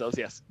call ourselves,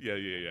 yes. Yeah.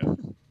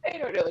 I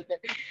don't know what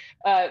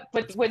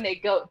but when they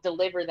go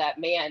deliver that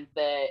man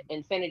the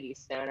Infinity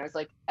Stone, I was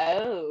like,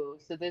 oh,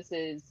 so this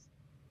is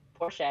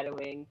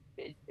foreshadowing.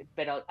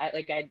 But I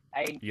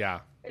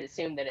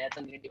assumed that it had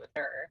something to do with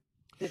her.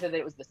 They said that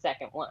it was the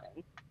second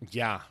one.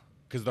 Yeah,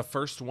 because the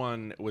first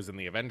one was in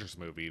the Avengers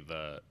movie.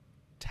 The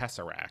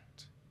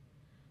Tesseract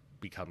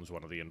becomes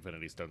one of the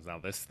Infinity Stones. Now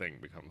this thing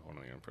becomes one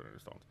of the Infinity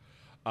Stones.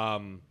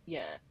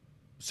 Yeah.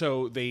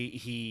 So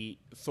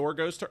Thor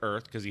goes to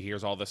Earth because he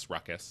hears all this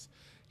ruckus.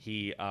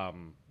 He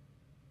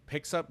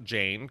picks up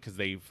Jane because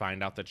they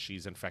find out that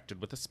she's infected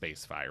with a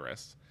space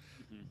virus.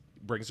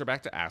 Brings her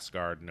back to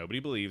Asgard. Nobody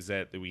believes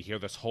it. We hear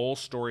this whole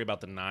story about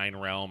the 9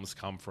 realms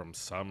come from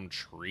some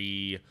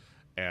tree,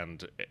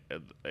 and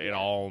it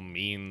all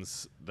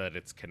means that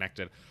it's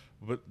connected.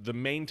 But the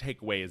main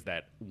takeaway is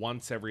that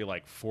once every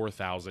like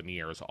 4,000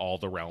 years, all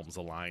the realms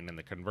align in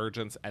the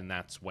convergence, and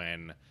that's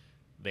when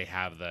they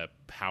have the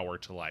power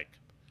to like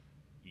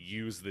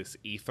use this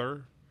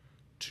ether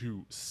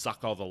to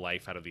suck all the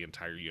life out of the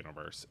entire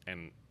universe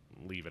and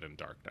leave it in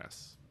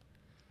darkness.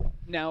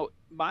 Now,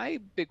 my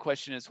big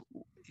question is,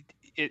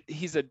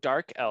 he's a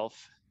dark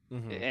elf,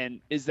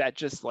 and is that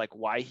just like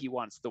why he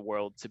wants the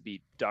world to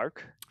be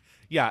dark?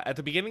 Yeah, at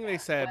the beginning they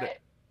said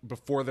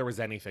before there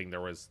was anything,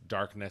 there was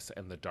darkness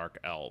and the dark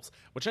elves,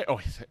 which I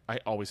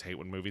always hate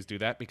when movies do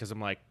that because I'm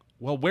like,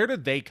 well, where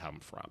did they come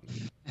from?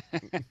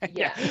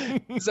 Yeah.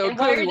 So it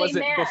clearly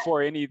wasn't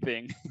before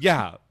anything.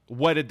 Yeah.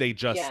 What, did they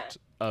just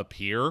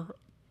appear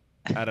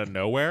out of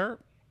nowhere?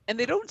 And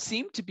they don't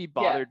seem to be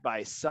bothered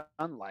by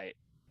sunlight.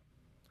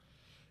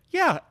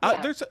 Yeah.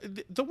 There's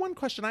the one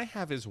question I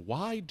have is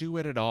why do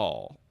it at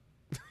all?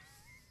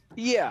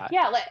 Yeah.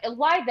 Yeah,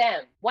 why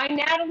them? Why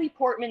Natalie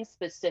Portman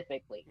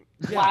specifically?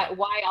 Yeah.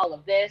 Why all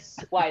of this?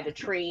 Why the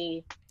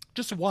tree?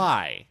 Just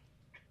why?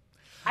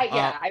 I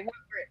wonder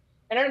it.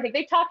 And I don't think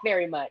they talk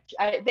very much.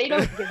 They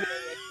don't give me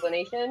an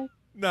explanation.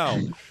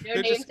 No.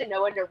 No names to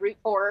no one to root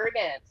for or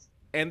against.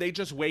 And they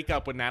just wake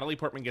up when Natalie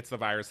Portman gets the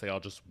virus. They all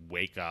just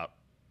wake up,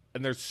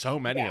 and there's so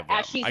many of them.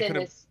 As she's in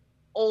this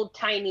old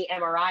tiny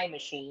MRI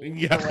machine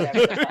Yeah. or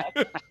whatever the heck.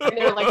 And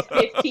there were like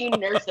 15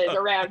 nurses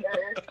around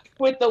her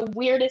with the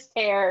weirdest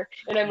hair.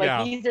 And I'm like,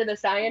 Yeah. these are the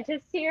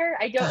scientists here?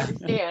 I don't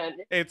understand.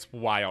 It's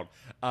wild.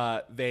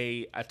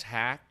 They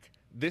attack.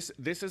 This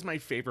is my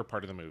favorite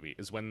part of the movie,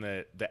 is when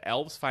the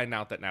elves find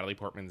out that Natalie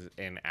Portman's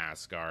in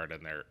Asgard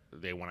and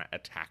they want to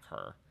attack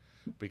her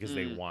because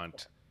they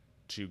want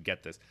to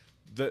get this.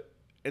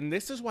 And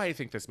this is why I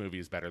think this movie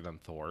is better than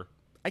Thor.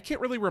 I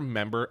can't really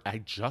remember. I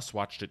just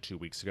watched it 2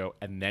 weeks ago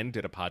and then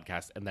did a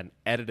podcast and then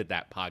edited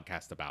that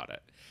podcast about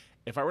it.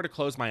 If I were to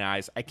close my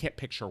eyes, I can't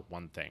picture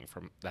one thing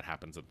from that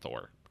happens in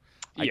Thor.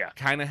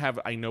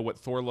 I know what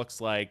Thor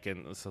looks like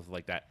and stuff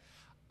like that.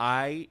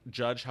 I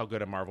judge how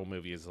good a Marvel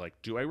movie is. Like,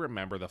 do I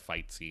remember the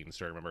fight scenes?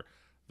 Do I remember?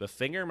 The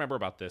thing I remember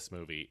about this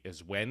movie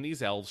is when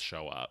these elves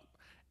show up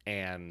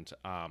and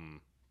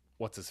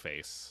what's his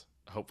face?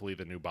 Hopefully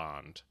the new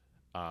Bond.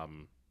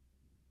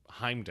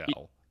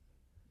 Heimdall.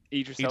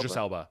 Idris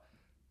Elba.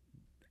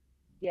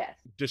 Yes.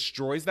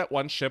 Destroys that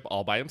one ship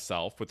all by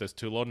himself with those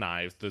two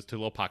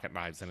little pocket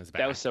knives in his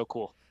back. That was so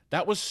cool.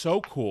 That was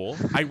so cool.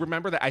 I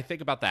remember that. I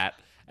think about that.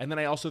 And then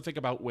I also think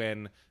about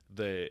when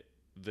the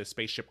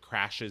spaceship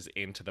crashes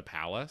into the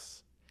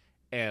palace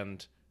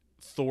and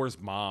Thor's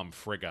mom,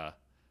 Frigga,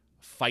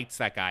 fights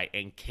that guy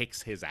and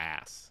kicks his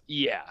ass.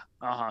 Yeah.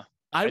 Uh-huh.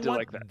 I did want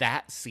like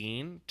that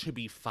scene to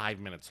be 5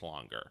 minutes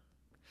longer.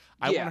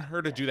 I want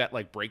her to do that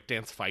like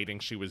breakdance fighting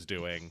she was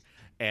doing,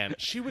 and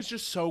she was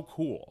just so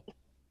cool.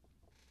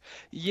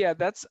 Yeah,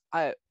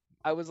 I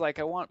was like,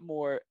 I want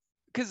more,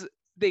 because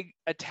they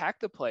attack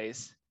the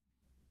place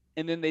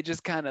and then they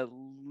just kind of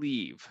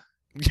leave.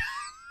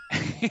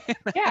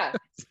 Yeah.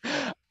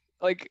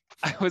 Like,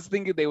 I was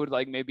thinking they would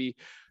like maybe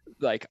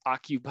like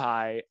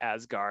occupy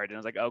Asgard, and I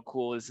was like, oh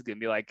cool, this is gonna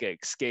be like an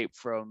escape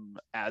from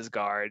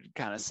Asgard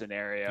kind of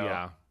scenario.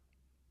 Yeah.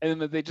 And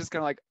then they just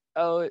kind of like,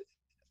 oh,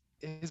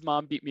 his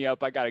mom beat me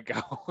up, I gotta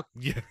go.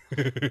 Yeah.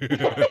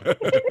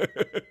 It's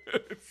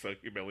so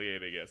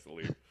humiliating, yes, to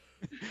leave.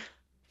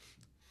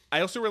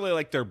 I also really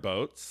like their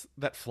boats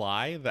that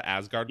fly, the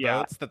Asgard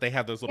boats, that they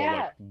have those little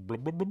like.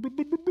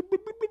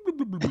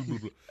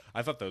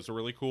 I thought those were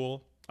really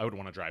cool. I would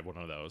want to drive one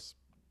of those.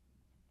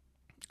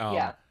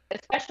 Yeah,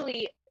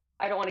 especially,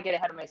 I don't want to get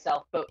ahead of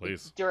myself, but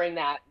please. During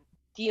that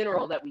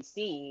funeral that we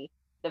see,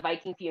 the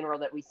Viking funeral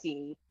that we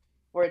see,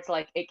 where it's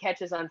like it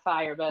catches on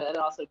fire, but it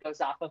also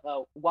goes off of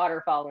a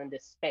waterfall into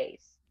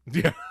space.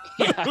 Yeah.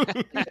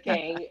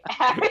 Okay.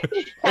 How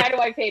do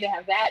I pay to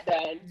have that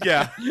done?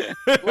 Yeah.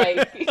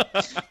 Like,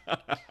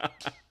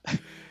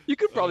 you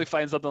could probably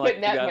find something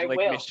like that that in in like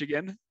will.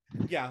 Michigan.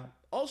 Yeah.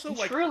 Also,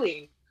 like,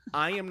 truly,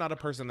 I am not a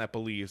person that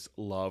believes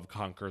love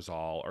conquers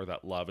all or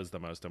that love is the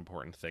most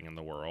important thing in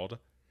the world.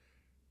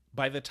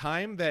 By the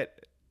time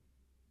that,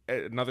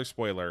 another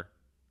spoiler,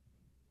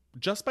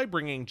 just by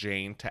bringing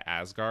Jane to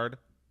Asgard,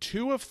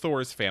 2 of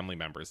Thor's family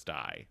members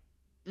die.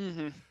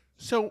 Mm-hmm.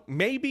 So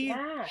maybe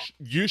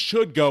you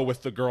should go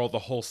with the girl the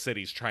whole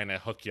city's trying to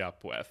hook you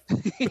up with.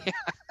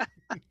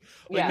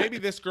 Maybe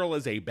this girl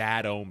is a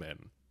bad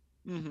omen.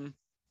 Mm-hmm.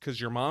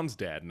 Because your mom's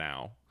dead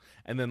now.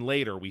 And then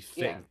later we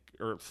think,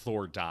 or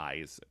Thor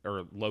dies,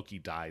 or Loki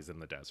dies in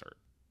the desert.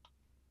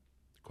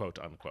 Quote,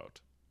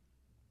 unquote.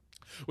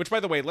 Which,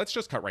 by the way, let's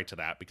just cut right to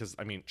that, because,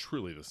 I mean,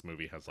 truly this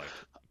movie has like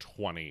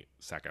 20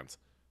 seconds.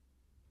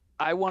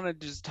 I want to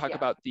just talk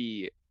about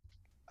the,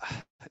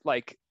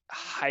 like,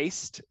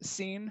 heist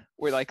scene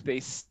where like they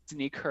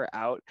sneak her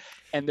out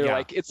and they're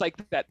like, it's like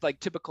that like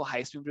typical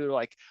heist movie where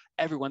like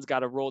everyone's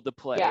got a role to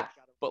play,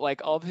 but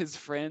like all of his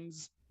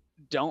friends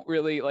don't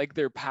really, like,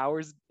 their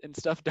powers and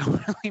stuff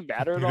don't really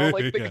matter at all.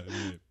 Like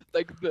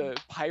like the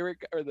pirate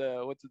or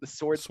the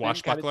sword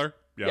swashbuckler,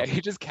 he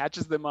just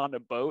catches them on a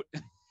boat.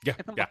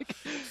 Like,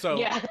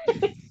 so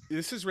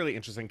this is really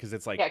interesting because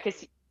it's like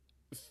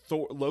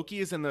Loki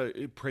is in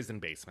the prison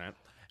basement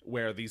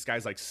where these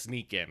guys like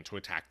sneak in to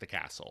attack the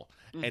castle,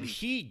 and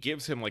he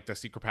gives him like the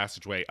secret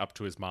passageway up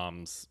to his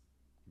mom's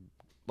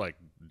like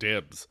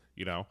dibs,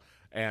 you know,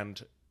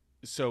 and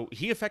so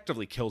he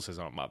effectively kills his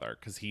own mother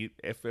because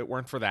if it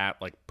weren't for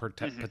that, like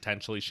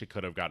potentially she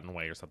could have gotten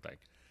away or something.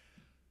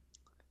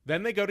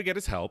 Then they go to get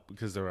his help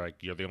because they're like,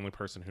 you're the only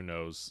person who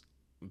knows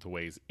the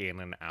ways in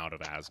and out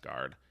of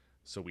Asgard,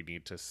 so we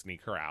need to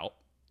sneak her out.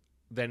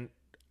 Then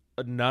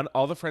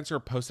all the friends are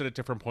posted at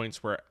different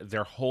points where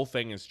their whole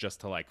thing is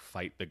just to like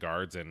fight the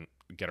guards and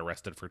get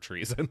arrested for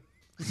treason.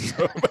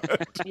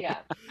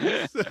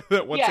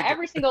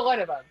 Every single one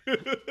of them.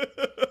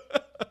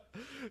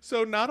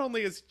 So not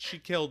only is she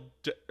killed,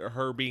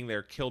 her being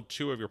there killed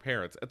 2 of your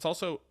parents, it's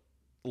also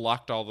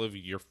locked all of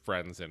your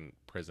friends in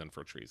prison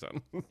for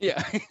treason.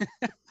 I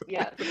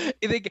feel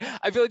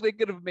like they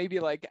could have maybe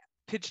like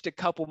pitched a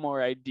couple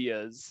more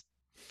ideas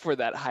for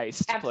that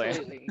heist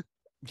plan.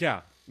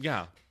 Yeah.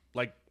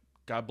 Like,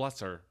 God bless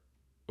her.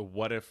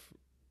 What if,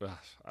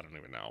 I don't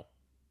even know.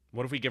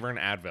 What if we give her an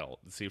Advil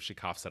and see if she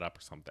coughs it up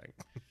or something?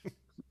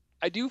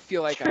 I do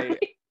feel like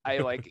I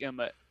like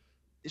am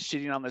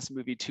shitting on this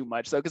movie too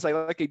much though, because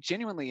I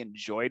genuinely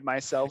enjoyed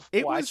myself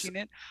watching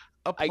it.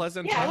 A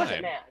pleasant time. I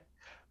wasn't mad.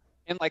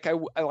 And like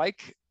I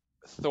like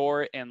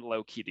Thor and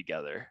Loki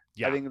together.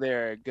 Yeah. I think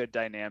they're a good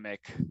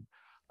dynamic.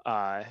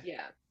 Yeah.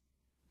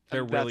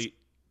 They're that's- really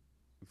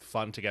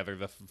fun together.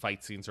 The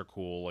fight scenes are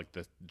cool. Like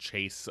the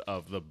chase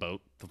of the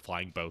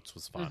flying boats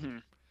was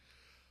fun.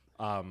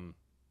 Mhm.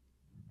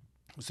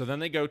 So then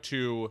they go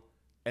to,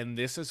 and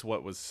this is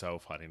what was so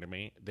funny to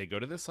me. They go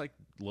to this like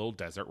little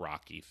desert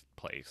rocky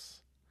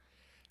place,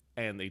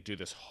 and they do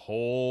this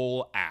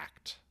whole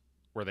act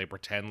where they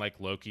pretend like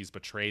Loki's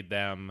betrayed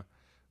them,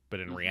 but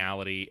in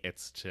reality,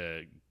 it's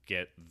to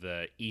get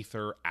the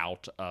ether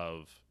out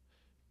of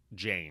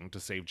Jane to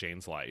save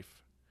Jane's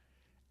life.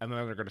 And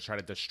then they're going to try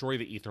to destroy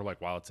the ether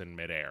like while it's in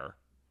midair.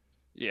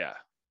 Yeah.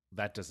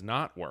 That does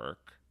not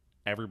work.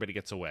 Everybody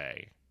gets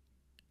away,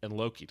 and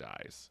Loki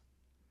dies.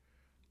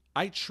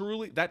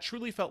 That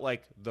truly felt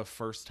like the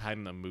first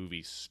time the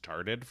movie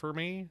started for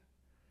me.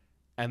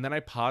 And then I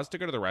paused to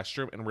go to the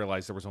restroom and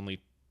realized there was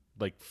only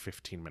like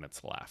 15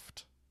 minutes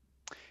left.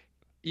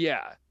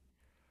 Yeah.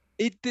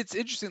 It's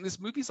interesting. This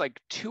movie's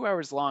like 2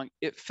 hours long.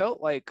 It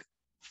felt like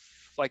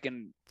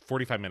in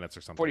 45 minutes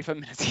or something. 45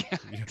 minutes. Yeah,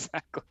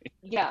 exactly.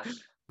 Yeah.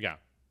 Yeah.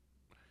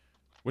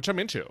 Which I'm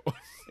into.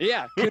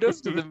 Yeah.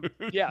 Kudos to the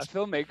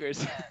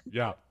filmmakers.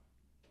 Yeah.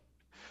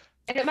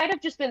 And it might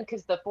have just been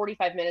because the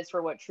 45 minutes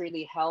were what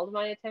truly held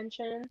my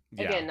attention.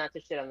 Yeah. Again, not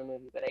to shit on the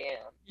movie, but I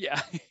am.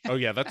 Yeah. Oh,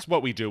 yeah. That's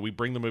what we do. We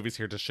bring the movies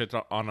here to shit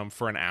on them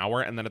for an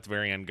hour, and then at the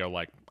very end go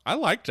like, I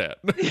liked it.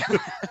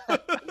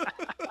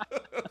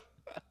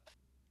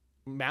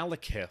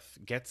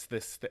 Malekith gets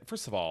this.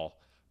 First of all,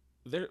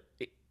 the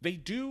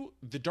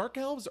Dark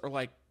Elves are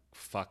like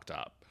fucked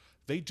up.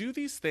 They do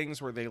these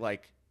things where they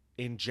like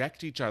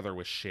inject each other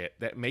with shit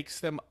that makes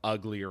them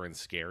uglier and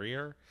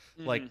scarier.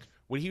 Like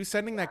when he was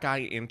sending that guy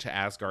into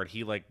Asgard,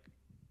 he like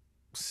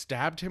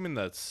stabbed him in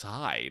the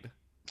side.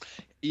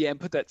 Yeah, and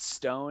put that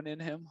stone in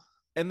him.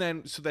 And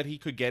then so that he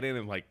could get in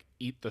and like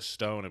eat the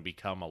stone and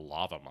become a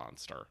lava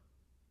monster.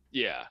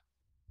 Yeah.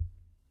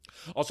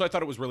 Also, I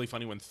thought it was really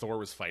funny when Thor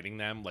was fighting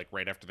them, like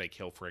right after they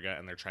kill Frigga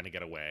and they're trying to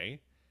get away.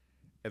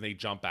 And they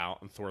jump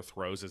out and Thor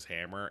throws his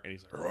hammer and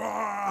he's like,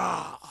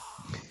 "Rah!"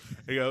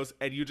 He goes,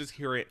 and you just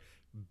hear it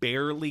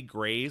barely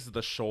graze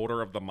the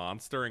shoulder of the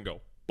monster and go,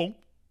 boom.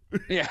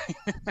 Yeah.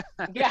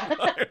 Yeah.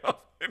 Off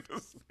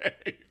into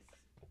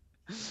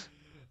space.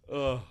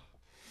 Ugh.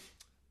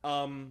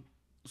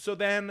 So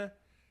then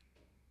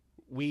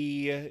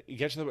we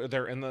get to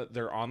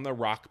they're on the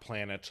rock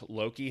planet.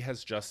 Loki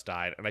has just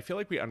died, and I feel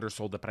like we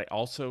undersold it, but I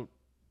also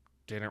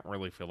didn't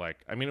really feel like,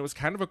 I mean, it was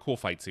kind of a cool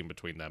fight scene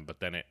between them, but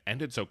then it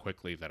ended so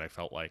quickly that I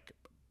felt like,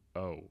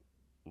 oh,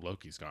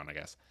 Loki's gone, I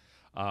guess.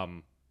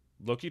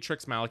 Loki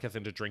tricks Malekith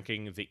into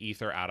drinking the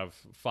ether out of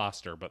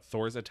Foster, but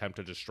Thor's attempt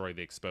to destroy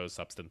the exposed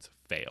substance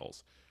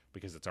fails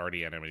because it's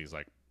already in him and he's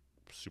like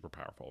super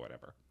powerful,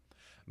 whatever.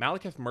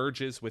 Malekith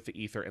merges with the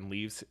ether and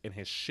leaves in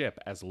his ship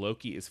as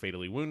Loki is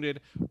fatally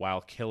wounded while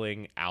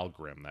killing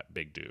Algrim, that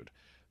big dude.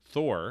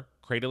 Thor,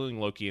 cradling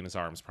Loki in his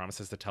arms,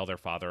 promises to tell their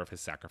father of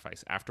his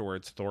sacrifice.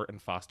 Afterwards, Thor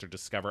and Foster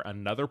discover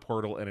another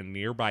portal in a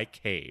nearby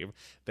cave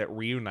that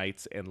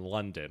reunites in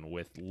London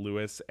with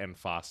Lewis and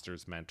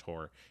Foster's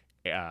mentor,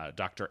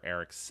 Dr.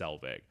 Eric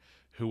Selvig,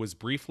 who was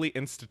briefly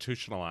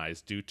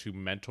institutionalized due to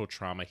mental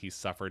trauma he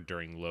suffered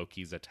during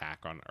Loki's attack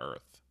on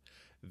Earth.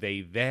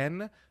 They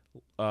then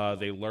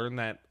they learn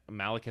that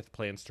Malekith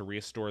plans to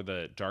restore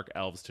the Dark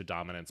Elves to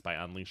dominance by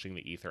unleashing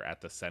the ether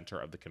at the center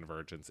of the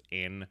convergence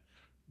in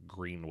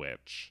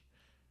Greenwich.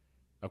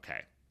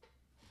 Okay.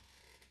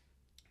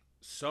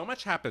 So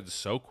much happens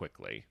so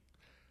quickly.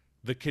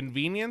 The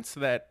convenience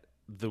that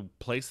the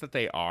place that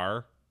they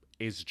are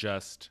is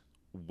just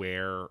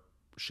where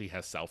she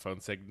has cell phone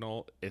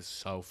signal is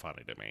so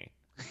funny to me.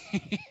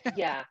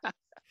 Yeah.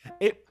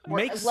 I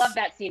love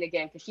that scene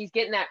again because she's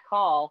getting that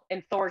call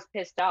and Thor's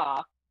pissed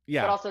off.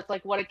 Yeah. But also it's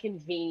like what a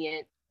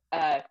convenient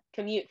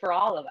commute for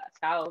all of us.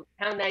 How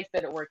nice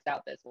that it works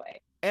out this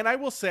way. And I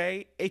will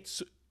say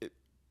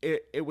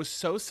it was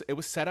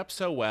set up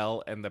so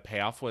well and the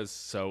payoff was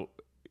so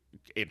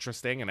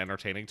interesting and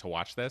entertaining to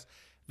watch this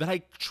that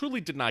I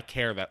truly did not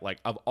care that like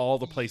of all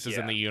the places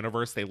in the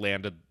universe they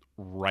landed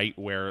right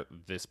where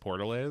this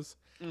portal is.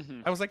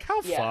 I was like,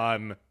 how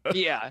fun.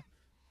 Yeah.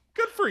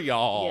 Good for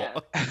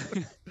y'all. Yeah.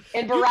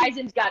 And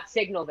Verizon's got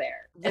signal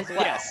there as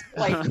well. Yes.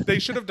 Like They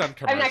should have done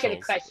commercials. I'm not going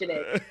to question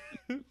it.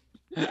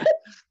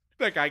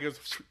 That guy goes,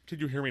 "Can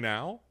you hear me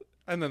now?"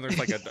 And then there's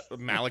like a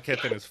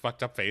Malekith and his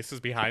fucked up faces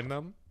behind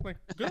them. I'm like,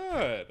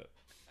 good.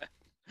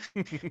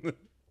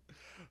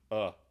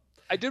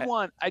 I did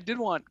want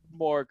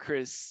more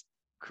Chris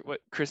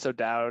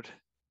O'Dowd.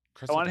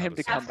 I wanted him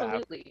to come back.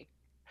 Absolutely.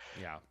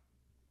 Yeah.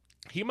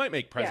 He might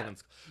make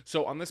presidents.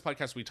 So on this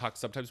podcast,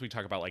 sometimes we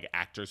talk about like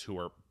actors who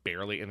are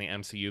barely in the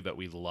MCU that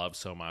we love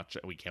so much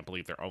and we can't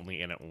believe they're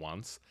only in it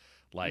once.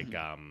 Like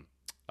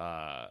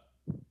the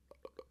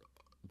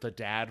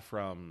dad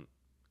from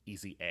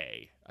Easy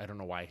A. I don't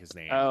know why his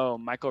name. Oh,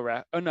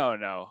 Michael Oh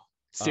no.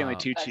 Stanley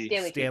Tucci.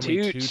 Stanley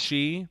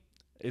Tucci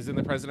is in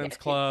the President's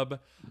Club.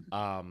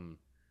 Tucci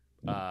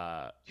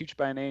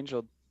by an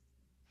Angel.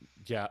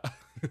 Yeah.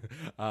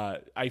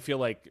 I feel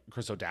like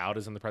Chris O'Dowd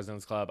is in the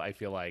President's Club. I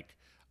feel like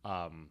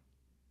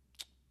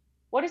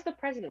What is the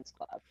President's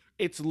Club?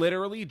 it's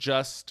literally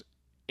just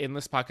in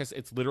this podcast,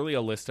 it's literally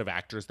a list of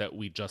actors that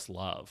we just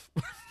love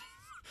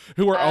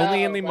who are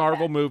only in the love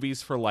Marvel that.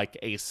 movies for like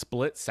a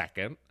split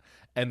second,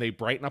 and they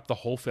brighten up the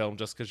whole film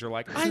just because you're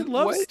like, I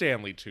love What?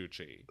 Stanley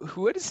Tucci.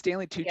 What is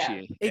Stanley Tucci Yeah.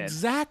 in?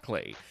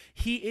 Exactly.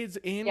 He is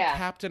in Yeah.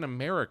 Captain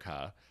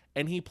America,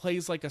 and he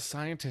plays like a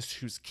scientist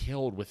who's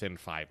killed within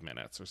 5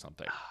 minutes or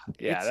something.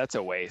 Yeah, It's- that's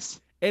a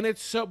waste. And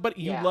it's so, but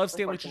you Yeah, love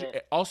Stanley Tucci.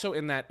 unfortunate. Also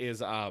in that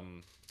is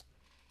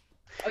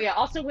Oh yeah.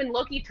 Also, when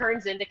Loki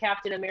turns into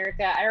Captain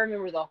America, I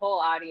remember the whole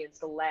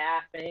audience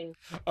laughing.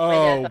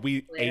 oh, thought we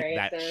it was ate hilarious,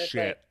 that and it's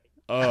shit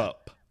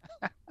up.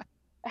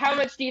 How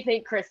much do you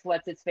think Chris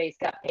What's-His-Face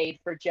got paid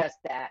for just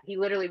that? He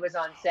literally was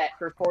on set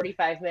for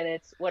 45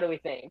 minutes. What do we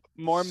think?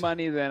 More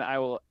money than I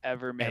will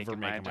ever make Ever in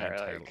my make my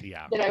entire entire life.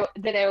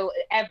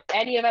 yeah.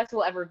 Any of us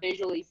will ever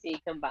visually see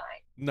combined.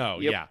 No,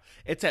 Yep. yeah.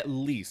 It's at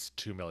least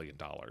 $2 million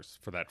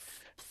for that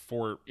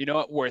for You know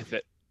what? Worth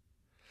it.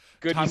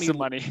 Good Tommy use of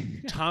money.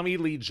 Tommy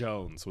Lee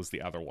Jones was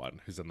the other one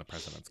who's in the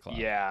President's Club.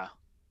 Yeah.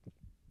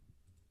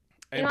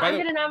 And You know, by I'm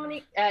the- going to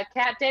nominate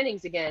Kat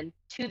Dennings again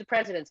to the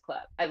President's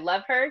Club. I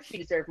love her. She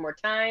deserves more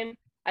time.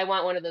 I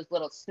want one of those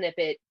little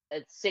snippet,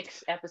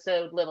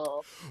 6-episode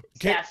little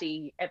Can-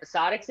 sassy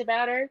episodics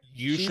about her.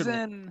 you She's should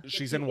in.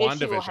 she's in If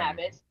she will have WandaVision.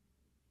 it.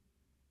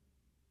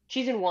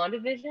 She's in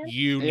WandaVision?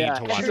 You need Yeah,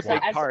 to she's watch a big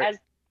Wa- part.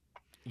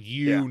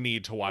 You Yeah.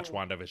 need to watch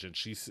Mm. WandaVision.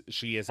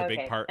 She is a big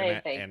Okay, part in I'm it,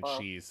 and thankful.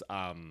 she's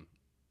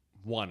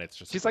one. It's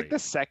just She's like great. the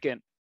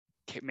second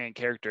main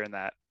character in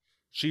that.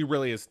 She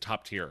really is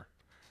top tier.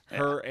 Yeah.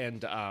 Her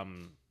and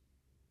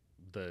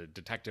the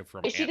detective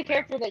from Is she the Ant-Man.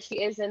 character that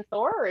she is in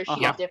Thor, or is she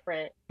Uh-huh. a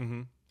different?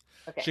 Mhm.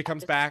 Okay. She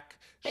comes just- back.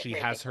 Very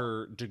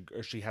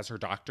She has her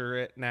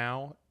doctorate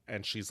now,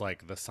 and she's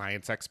like the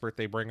science expert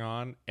they bring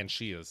on, and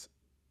she is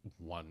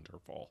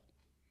wonderful.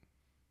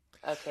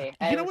 Okay. You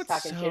I know was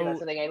what's talking shit about so-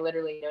 something I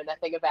literally know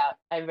nothing about.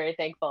 I'm very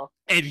thankful.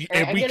 And, All right,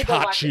 and I'm we gonna go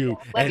caught watch it you, now.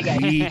 Love and you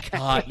guys. we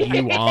caught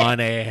you on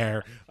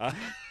air.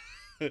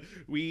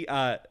 We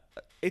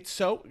it's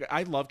so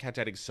I love Kat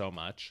Dennings so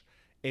much.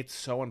 It's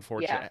so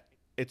unfortunate. Yeah.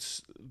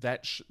 It's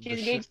that She's the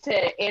engaged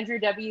to Andrew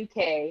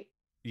WK,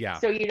 yeah.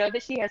 so you know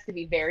that she has to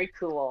be very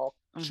cool,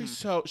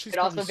 She's Mhm. she's but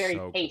also probably very so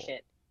cool.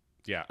 patient.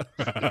 Yeah.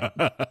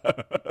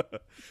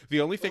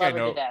 The only thing Love I her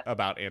to know death.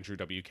 about Andrew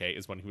WK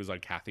is when he was on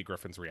Kathy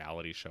Griffin's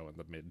reality show in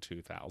the mid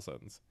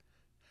 2000s.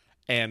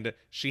 And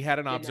she had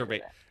an Didn't know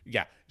observation. that.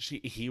 Yeah,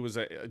 he was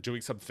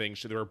doing something.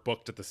 They were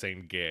booked at the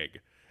same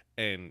gig,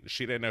 and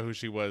she didn't know who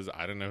she was.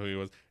 I didn't know who he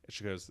was. And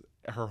she goes,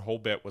 her whole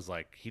bit was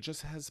like, he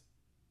just has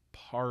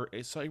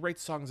so he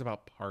writes songs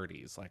about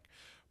parties, like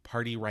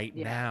party right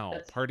Yeah, now,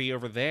 that's- party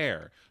over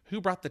there.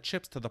 Who brought the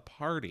chips to the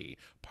party?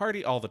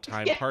 Party all the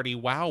time. Yeah. Party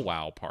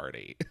wow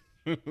party.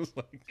 It was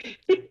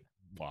like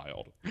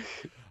wild.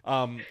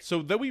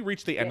 So then we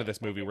reach the end of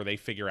this movie where they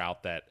figure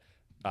out that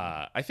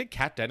I think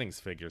Kat Dennings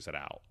figures it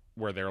out,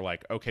 where they're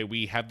like, okay,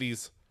 we have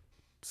these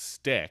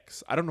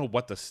sticks. I don't know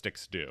what the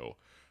sticks do,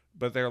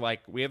 but they're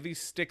like, we have these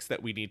sticks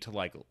that we need to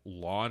like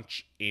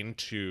launch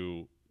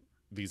into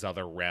these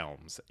other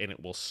realms, and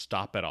it will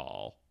stop it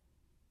all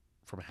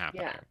from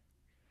happening.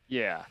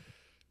 Yeah.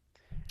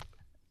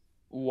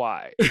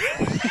 Why?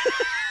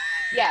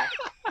 Yeah,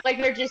 like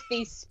they're just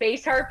these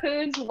space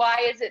harpoons. Why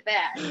is it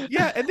that?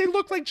 Yeah, and they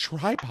look like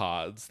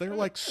tripods. They're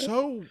like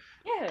so.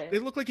 Yeah. They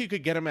look like you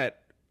could get them at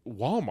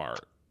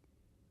Walmart,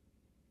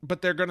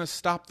 but they're gonna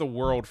stop the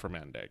world from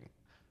ending.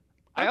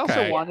 I also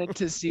Okay. wanted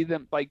to see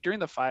them like during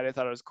the fight. I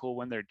thought it was cool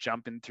when they're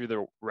jumping through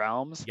the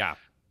realms, Yeah,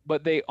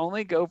 but they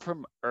only go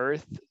from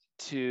Earth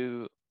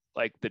to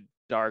like the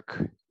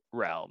dark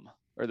realm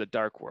or the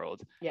dark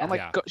world. Yeah. I'm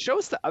like, Yeah. go, show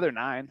us the other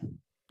 9. You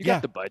Yeah.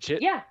 got the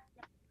budget. Yeah.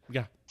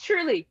 Yeah.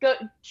 Truly, go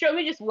show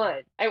me just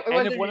one. I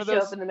want if them one to of show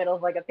those- up in the middle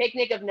of like a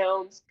picnic of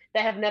gnomes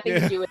that have nothing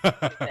to do with this.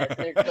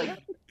 They're like,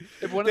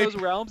 If one of those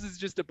realms is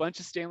just a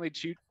bunch of Stanley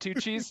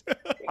Tucci's,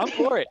 I'm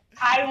for it.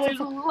 I would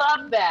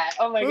love that.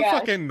 Oh my the gosh.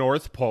 fucking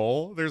North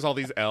Pole. There's all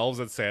these elves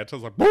and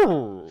Santa's like.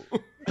 "Boo!"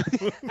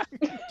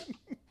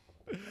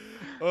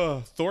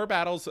 Thor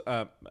battles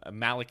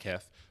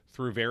Malekith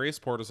through various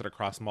portals that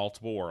across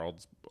multiple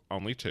worlds,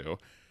 only 2,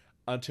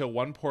 until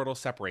one portal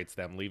separates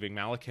them, leaving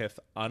Malekith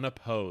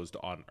unopposed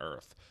on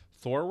Earth.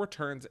 Thor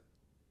returns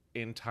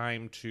in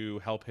time to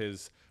help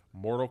his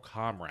mortal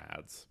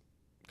comrades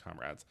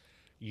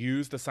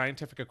use the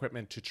scientific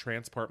equipment to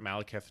transport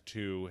Malekith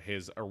to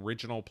his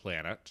original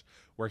planet,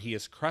 where he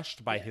is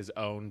crushed by his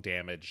own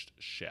damaged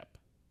ship.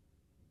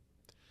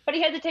 But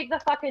he had to take the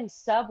fucking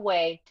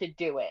subway to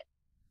do it.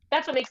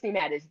 That's what makes me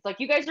mad. Is it's like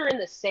you guys are in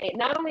the same,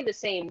 not only the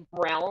same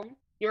realm,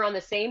 you're on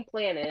the same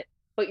planet,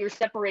 but you're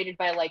separated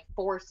by like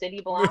 4 city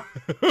blocks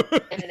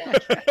and an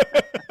extra.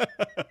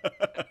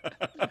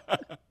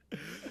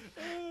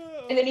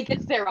 And then he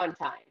gets there on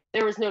time.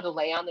 There was no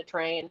delay on the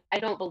train. I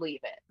don't believe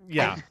it.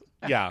 Yeah,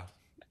 yeah.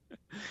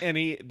 And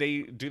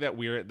they do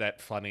that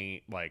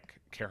funny like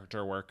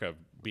character work of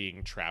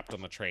being trapped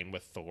on the train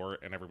with Thor,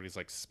 and everybody's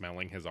like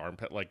smelling his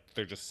armpit. Like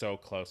they're just so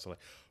close. So like,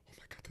 oh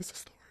my god, this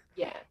is Thor.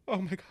 Yeah. Oh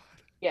my god.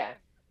 Yeah.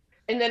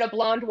 And then a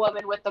blonde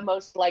woman with the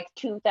most like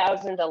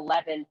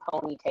 2011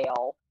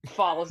 ponytail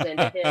falls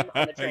into him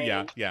on the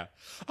train. Yeah.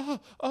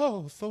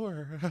 Oh,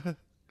 Thor.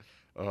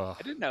 Ugh.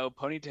 I didn't know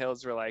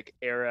ponytails were like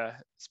era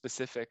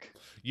specific.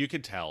 You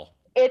could tell.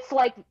 It's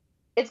like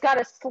it's got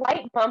a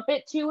slight bump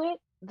it to it.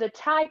 The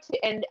tie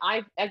to, and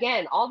I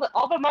again, all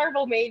the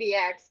Marvel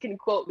maniacs can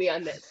quote me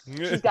on this.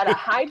 She's got a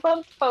high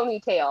bumped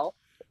ponytail,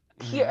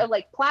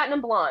 like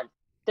platinum blonde.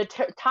 The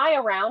tie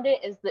around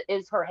it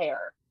is her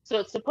hair. So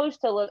it's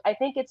supposed to look. I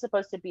think it's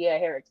supposed to be a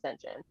hair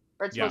extension,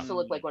 or it's supposed to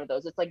look like one of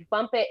those. It's like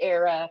bump it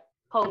era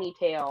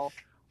ponytail.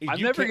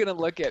 I'm never gonna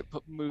look at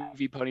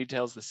movie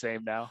ponytails the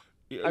same now.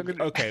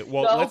 Okay,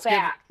 well, Go let's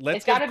back.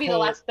 It's got to be Cole, the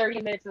last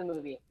 30 minutes of the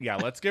movie. Yeah,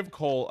 let's give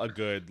Cole a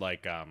good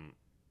like a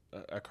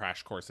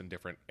crash course in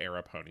different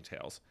era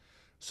ponytails.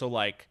 So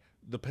like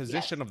the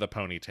position of the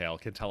ponytail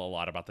can tell a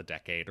lot about the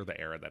decade or the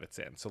era that it's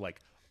in. So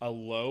like a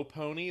low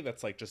pony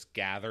that's like just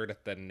gathered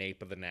at the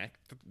nape of the neck,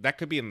 that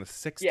could be in the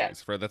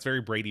 60s. That's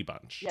very Brady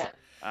Bunch.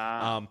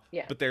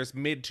 But there's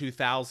mid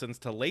 2000s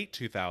to late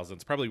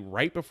 2000s, probably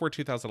right before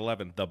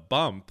 2011. The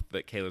bump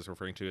that Kayla's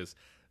referring to is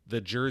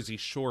the Jersey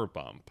Shore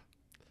bump.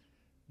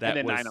 And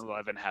then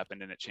 9/11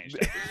 happened and it changed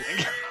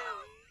everything.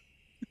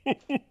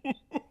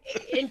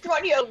 In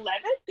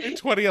 2011? In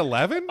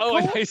 2011? Oh,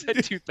 I thought you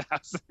said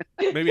 2000.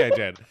 Maybe I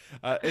did.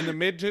 In the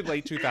mid to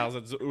late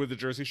 2000s, when the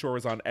Jersey Shore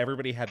was on,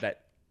 everybody had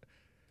that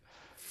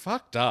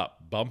fucked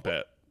up bump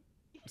it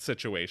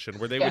situation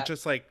where they would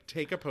just like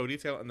take a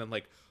ponytail and then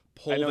like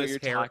pull this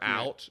hair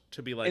out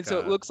to be like, and so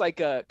it looks like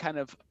a kind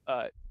of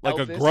like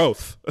Elvis. a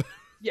growth.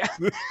 Yeah.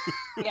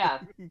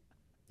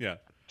 Yeah.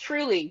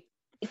 Truly,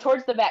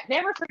 towards the back.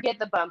 Never forget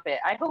the bump it.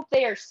 I hope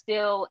they are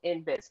still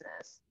in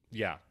business.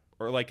 Yeah.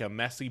 Or like a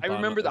messy I bun.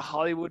 remember the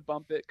Hollywood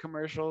Bump It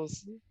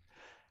commercials.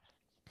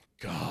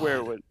 God.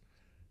 Where would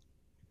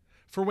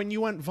for when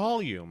you want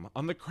volume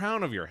on the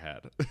crown of your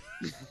head.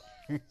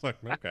 It's like,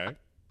 okay.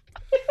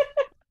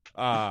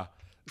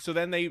 So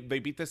then they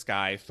beat this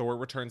guy. Thor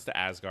returns to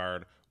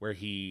Asgard, where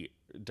he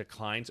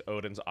declines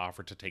Odin's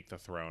offer to take the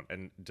throne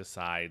and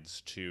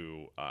decides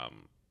to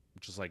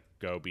just like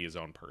go be his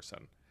own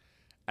person.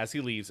 As he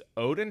leaves,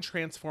 Odin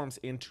transforms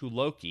into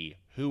Loki,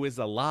 who is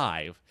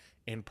alive,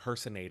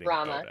 impersonating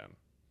Odin.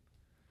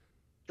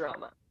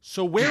 Drama.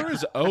 So where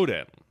is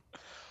Odin?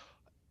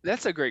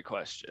 That's a great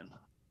question.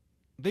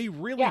 They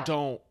really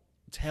don't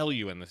tell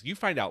you in this. You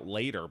find out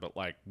later, but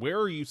like, where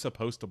are you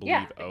supposed to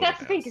believe Odin that's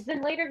the thing, is? because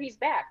then later he's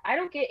back. I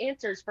don't get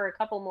answers for a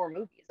couple more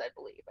movies, I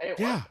believe. I didn't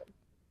watch them.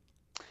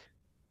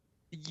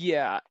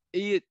 Yeah.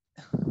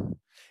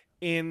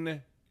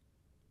 In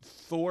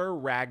Thor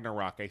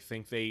Ragnarok, I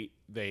think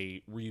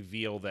they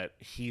reveal that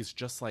he's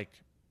just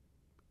like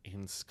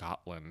in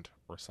Scotland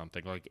or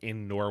something, like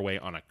in Norway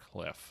on a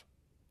cliff.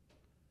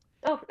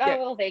 Oh,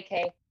 well,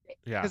 vacay.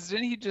 Yeah. Because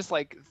didn't he just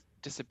like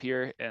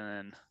disappear and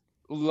then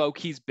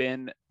Loki's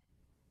been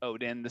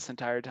Odin this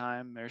entire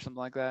time or something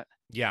like that?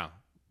 Yeah.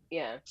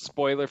 Yeah.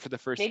 Spoiler for the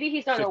first Maybe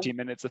he's on 15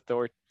 minutes of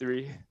Thor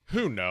 3.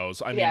 Who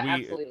knows? I mean,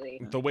 absolutely.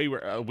 The way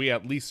we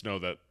at least know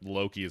that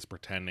Loki is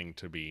pretending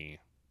to be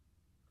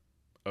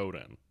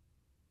Odin.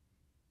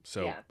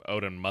 So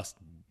Odin must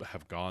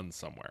have gone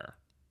somewhere.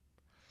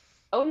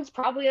 Odin's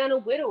probably on a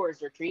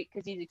widower's retreat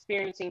because he's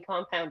experiencing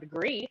compound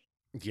grief.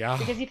 Yeah.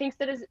 Because he thinks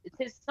that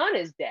his son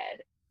is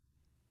dead.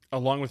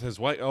 Along with his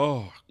wife.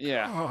 Oh,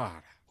 yeah.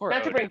 God.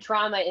 Not to bring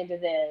trauma into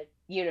the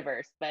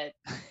universe, but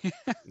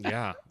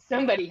yeah,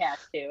 somebody has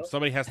to.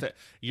 Somebody has to.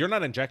 You're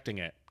not injecting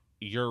it.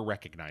 You're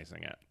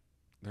recognizing it.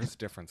 There's a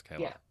difference,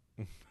 Kayla.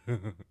 Yeah.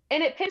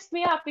 And it pissed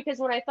me off because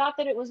when I thought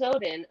that it was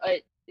Odin,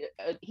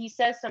 he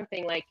says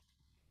something like,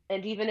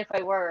 "And even if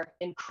I were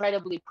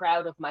incredibly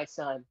proud of my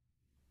son,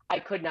 I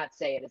could not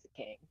say it as a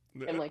king."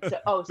 I'm like,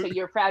 so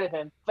you're proud of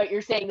him, but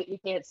you're saying that you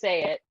can't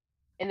say it.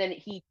 And then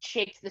he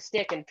shakes the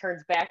stick and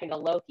turns back into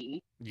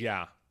Loki.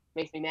 Yeah.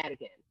 Makes me mad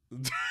again.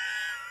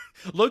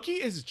 Loki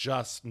is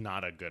just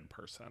not a good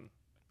person.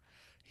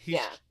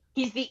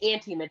 He's the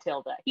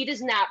anti-Matilda. He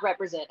does not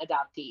represent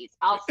adoptees.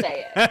 I'll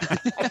say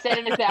it. I've said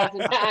it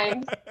 1,000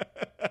 times.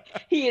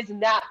 He is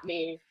not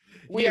me.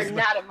 We are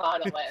not a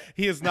monolith.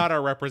 He is not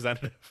our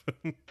representative.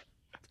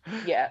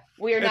 Yeah,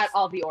 we are not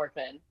all the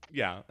orphan.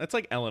 Yeah, that's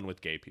like Ellen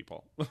with gay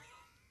people.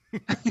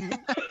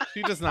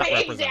 She does not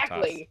represent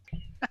us.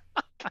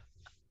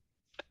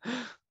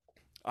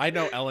 I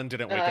know Ellen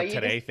didn't wake up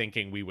today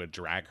thinking we would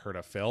drag her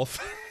to filth.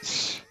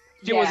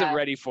 She wasn't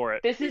ready for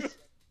it.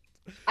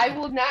 I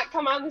will not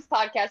come on this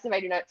podcast if I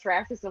do not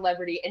trash a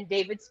celebrity, and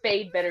David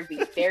Spade better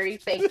be very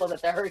thankful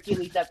that the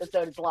Hercules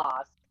episode is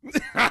lost.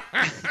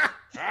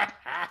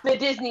 The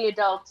Disney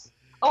adults.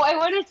 Oh, I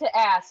wanted to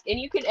ask, and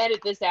you can edit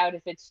this out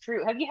if it's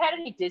true. Have you had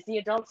any Disney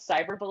adults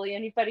cyberbully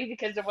anybody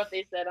because of what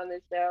they said on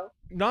this show?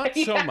 Not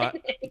so much.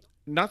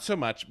 Not so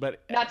much,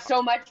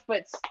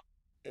 but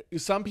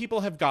some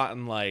people have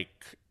gotten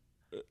like,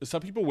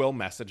 some people will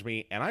message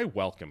me, and I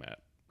welcome it.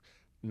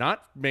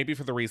 not maybe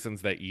for the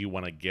reasons that you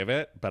want to give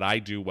it, but I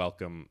do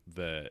welcome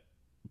the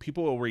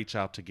people will reach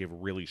out to give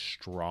really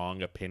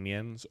strong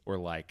opinions or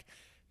like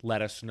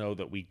let us know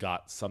that we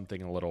got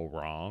something a little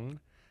wrong.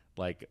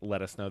 Like,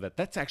 let us know that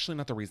that's actually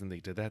not the reason they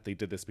did that. They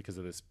did this because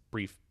of this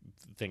brief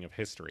thing of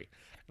history.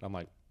 And I'm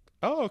like,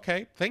 oh,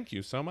 okay. Thank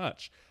you so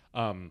much.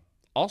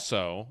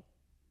 Also,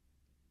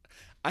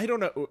 I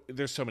don't know.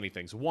 There's so many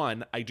things.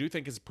 One, I do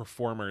think as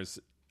performers,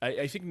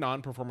 I think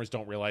non-performers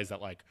don't realize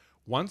that, like,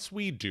 once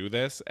we do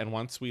this and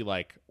once we,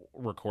 like,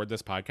 record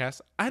this podcast,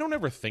 I don't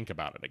ever think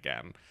about it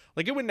again.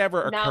 Like, it would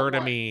never Not occur to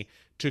once. me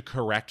to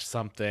correct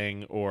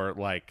something, or,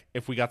 like,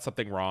 if we got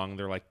something wrong,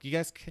 they're like, you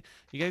guys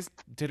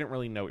didn't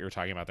really know what you were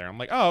talking about there. I'm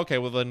like, oh, okay,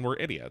 well, then we're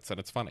idiots, and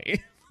it's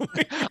funny.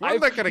 Like, I'm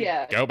not going to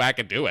Yeah. go back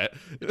and do it.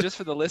 Just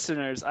for the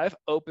listeners, I've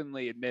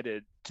openly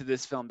admitted to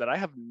this film that I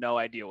have no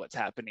idea what's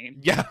happening.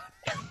 Yeah.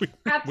 we don't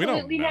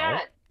Absolutely know.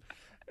 not.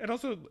 And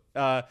also,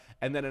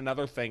 and then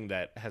another thing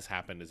that has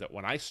happened is that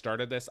when I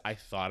started this, I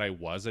thought I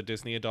was a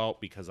Disney adult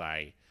because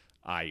I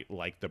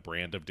like the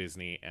brand of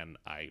Disney, and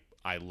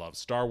I love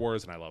Star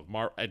Wars, and I love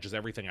just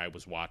everything I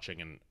was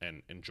watching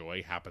and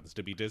enjoy happens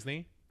to be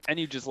Disney. And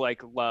you just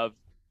like love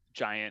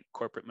giant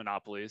corporate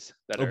monopolies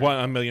that are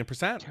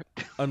 1,000,000%.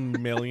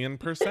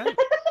 1,000,000%.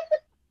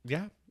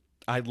 Yeah.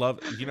 I love,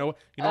 you know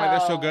why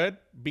they're so good?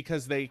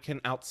 Because they can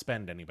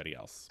outspend anybody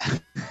else.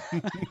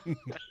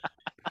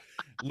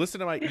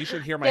 Listen to you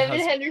should hear my Devin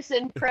husband.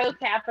 Henderson,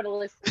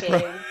 pro-capitalist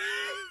king.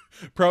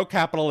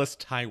 Pro-capitalist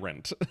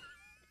tyrant.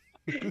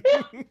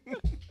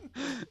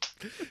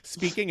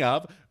 Speaking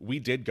of, we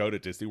did go to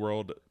Disney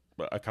World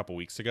a couple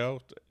weeks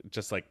ago,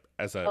 just like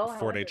as a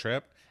 4-day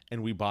trip,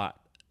 and we bought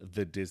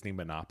the Disney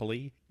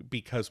Monopoly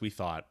because we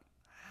thought,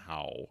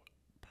 how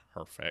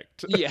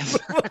perfect. Yes.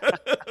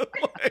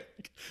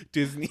 Like,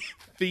 Disney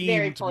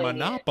Very themed poignant.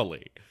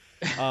 Monopoly.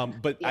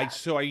 But Yeah.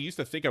 I used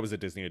to think I was a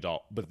Disney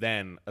adult, but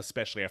then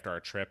especially after our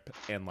trip,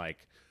 and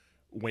like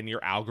when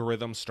your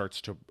algorithm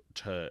starts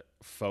to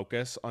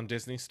focus on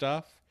Disney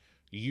stuff,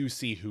 you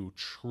see who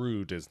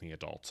true Disney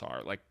adults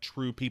are, like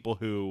true people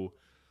who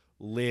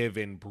live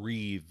and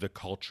breathe the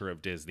culture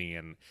of Disney,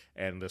 and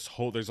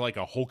there's like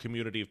a whole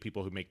community of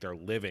people who make their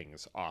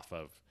livings off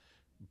of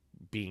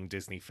being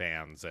Disney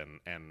fans,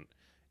 and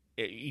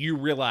you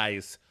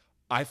realize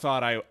I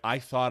thought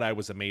I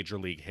was a major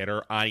league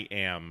hitter. I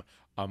am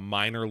a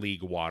minor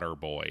league water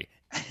boy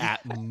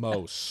at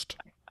most,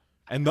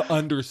 and the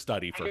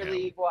understudy for Minor him.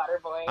 League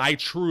Waterboy. I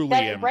truly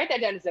am. Write that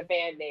down as a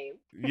band name.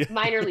 Yeah.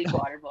 Minor League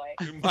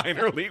Waterboy.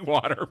 Minor league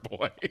water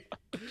boy.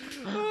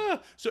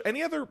 So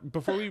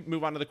before we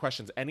move on to the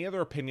questions, any other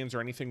opinions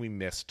or anything we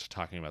missed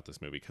talking about this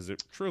movie? Because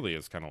it truly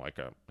is kind of like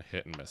a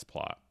hit and miss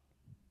plot.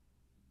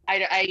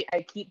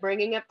 I keep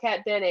bringing up Kat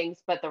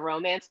Dennings, but the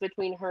romance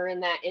between her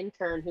and that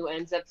intern who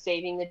ends up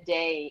saving the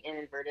day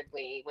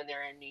inadvertently when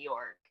they're in New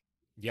York.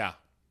 Yeah.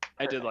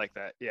 I did like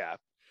that. Yeah.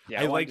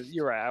 Yeah.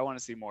 You're right. I want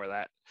to see more of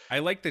that. I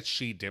like that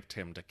she dipped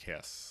him to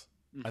kiss.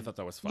 I Mhm. thought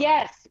that was fun.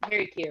 Yes,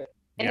 very cute.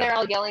 And Yeah. they're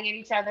all yelling at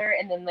each other,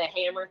 and then the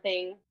hammer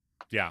thing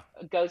Yeah.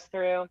 goes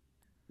through.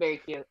 Very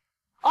cute.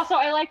 Also,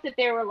 I like that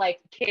there were like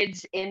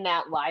kids in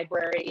that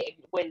library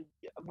when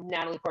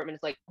Natalie Portman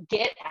is like,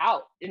 "Get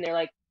out," and they're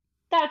like,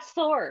 "That's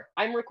Thor.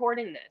 I'm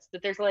recording this."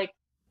 That there's like,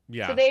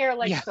 Yeah. so they are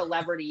like Yeah.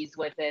 celebrities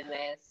within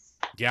this.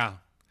 Yeah.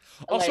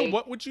 Also, Like-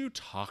 what would you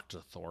talk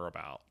to Thor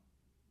about?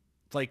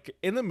 Like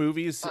in the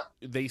movies,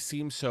 they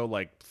seem so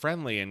like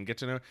friendly and get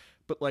to know,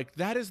 but like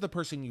that is the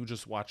person you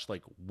just watch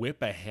like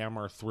whip a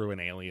hammer through an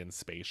alien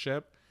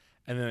spaceship,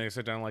 and then they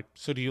sit down like,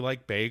 so do you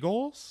like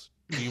bagels?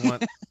 Do you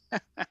want?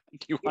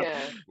 You want-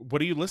 Yeah.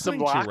 What are you listening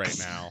to right blocks?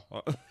 now?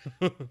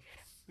 I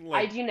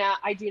Like, do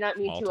not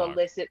mean Small to talk.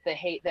 elicit the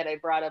hate that I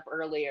brought up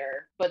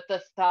earlier, but the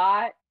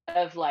thought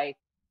of like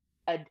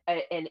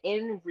an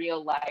in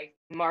real life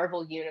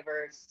Marvel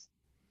Universe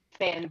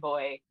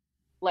fanboy,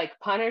 like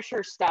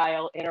Punisher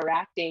style,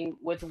 interacting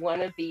with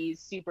one of these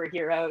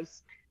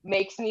superheroes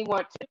makes me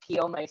want to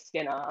peel my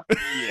skin off.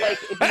 Like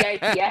the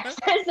idea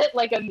says it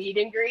like a meet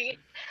and greet.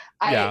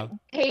 Yeah.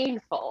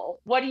 Painful.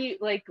 What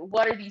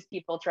are these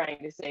people trying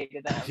to say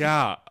to them?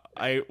 yeah,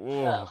 Ugh.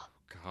 oh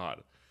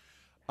God.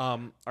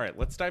 All right,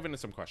 let's dive into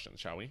some questions,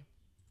 shall we?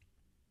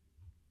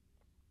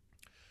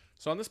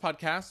 So on this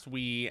podcast,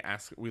 we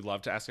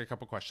love to ask a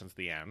couple questions at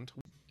the end.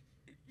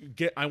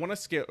 I want to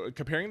scale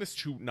comparing this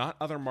to not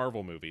other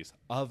Marvel movies,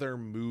 other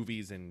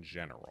movies in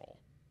general.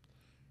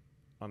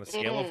 On a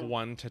scale of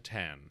 1 to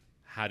 10,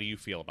 how do you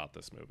feel about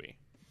this movie?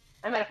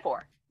 I'm at a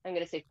 4. I'm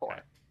gonna say 4.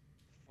 Okay.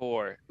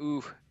 4.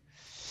 Ooh.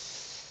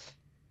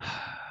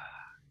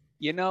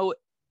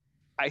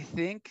 I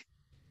think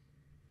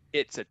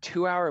it's a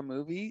 2-hour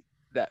movie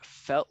that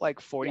felt like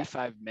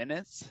 45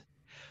 minutes.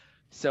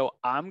 So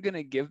I'm going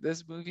to give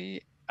this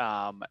movie,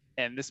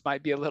 and this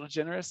might be a little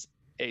generous,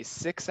 a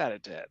 6 out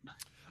of 10.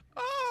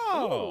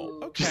 Oh,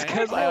 Ooh. okay. Just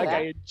because I like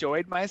I that.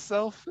 enjoyed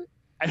myself.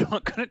 I'm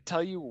not going to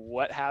tell you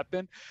what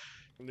happened.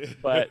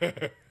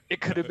 but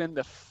It could have been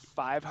the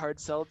 5 hard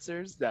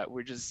seltzers that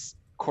were just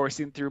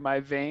coursing through my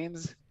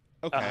veins.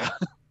 okay.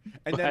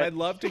 And then But- I'd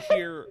love to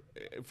hear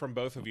from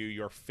both of you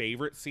your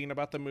favorite scene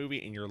about the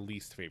movie and your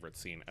least favorite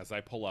scene as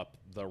I pull up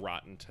the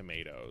Rotten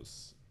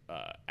Tomatoes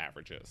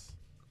averages.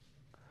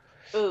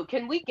 Ooh,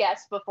 can we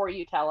guess before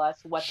you tell us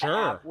what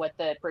Sure. what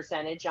the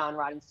percentage on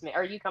Rotten Tomatoes?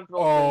 Are you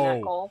comfortable doing Oh.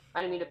 that, Cole?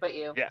 I didn't mean to put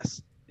you.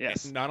 Yes.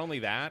 Yes. And not only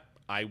that,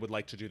 I would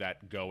like to do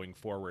that going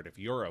forward if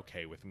you're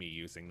okay with me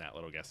using that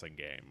little guessing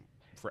game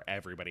for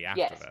everybody after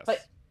Yes, this.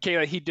 but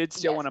Kayla, he did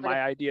steal Yes, one of but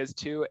my ideas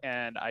too,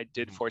 and I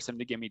did Mhm. force him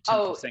to give me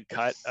oh, 10%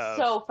 cut of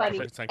so funny.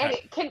 profit. 10%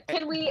 And cut.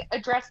 can we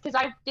address? Because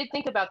I did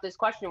think about this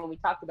question when we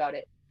talked about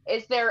it.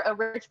 Is there a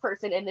rich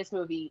person in this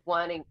movie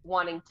wanting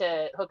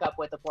to hook up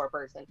with a poor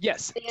person?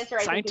 Yes. The answer I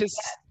think is Scientists.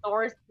 yes.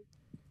 Thor's,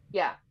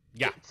 yeah.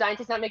 Yeah.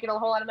 Scientists not making a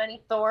whole lot of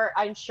money. Thor,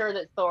 I'm sure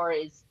that Thor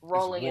is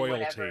rolling in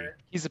royalty. whatever.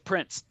 He's a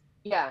prince.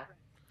 Yeah.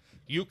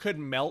 You could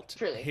melt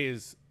Truly.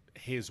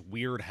 his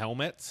weird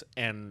helmets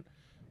and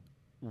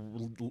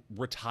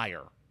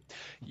retire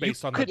You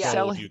based on the could Yeah.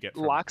 sell gold you get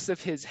from locks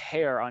of his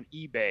hair on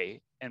eBay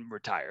and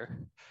retire.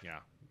 Yeah.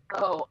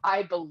 Oh,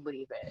 I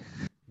believe it.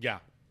 Yeah.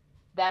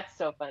 That's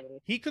so funny.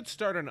 He could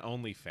start an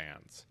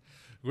OnlyFans.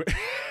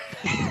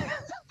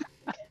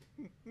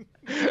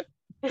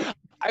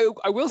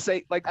 I will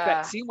say, like Uh.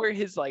 that scene where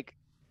his like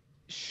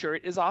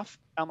shirt is off.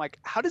 I'm like,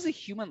 how does a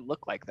human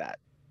look like that?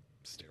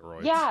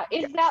 Steroids. Yeah,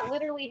 is that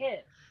literally him?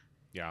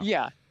 Yeah.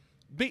 Yeah,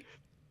 But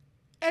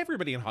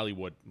everybody in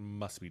Hollywood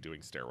must be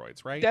doing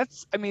steroids, right?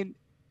 that's. I mean,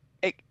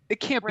 it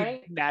can't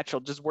Right. be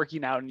natural just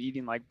working out and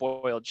eating like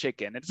boiled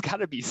chicken. It's got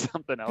to be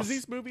something Because else.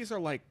 these movies are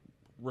like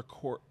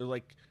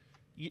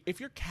if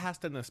you're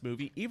cast in this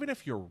movie, even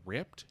if you're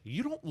ripped,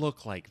 you don't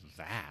look like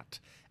that.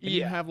 And you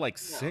Yeah. have like No.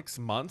 6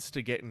 months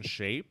to get in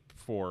shape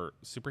for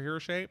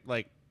superhero shape.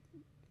 Like,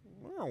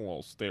 well, a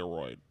little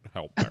steroid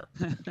help there.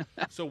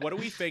 So what do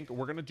we think?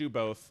 We're gonna do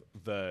both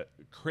the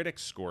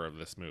critics score of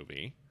this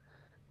movie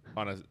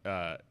on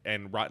a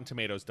and Rotten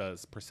Tomatoes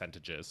does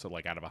percentages. So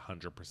like out of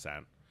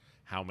 100%,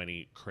 how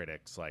many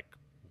critics, like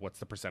what's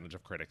the percentage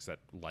of critics that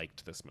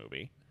liked this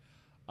movie?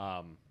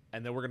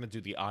 And then we're going to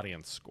do the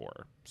audience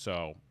score.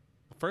 So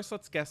first,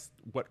 let's guess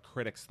what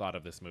critics thought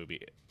of this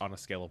movie on a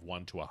scale of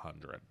 1 to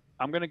 100.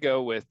 I'm gonna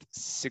go with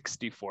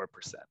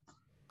 64%.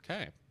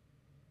 Okay.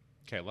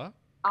 Kayla?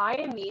 I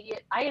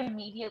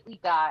immediately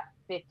got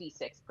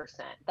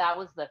 56%. That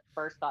was the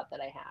first thought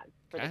that I had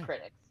for Okay. the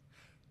critics.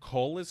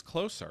 Cole is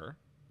closer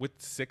with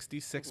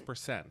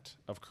 66%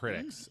 of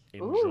critics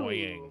Ooh.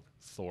 enjoying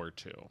Thor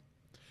 2.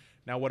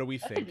 Now, what do we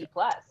That's a think? B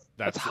plus.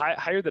 That's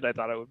higher than I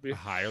thought it would be.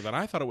 higher than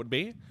I thought it would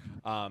be.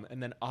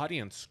 And then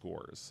audience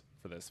scores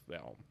for this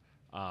film.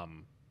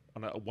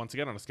 Once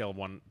again, on a scale of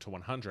 1 to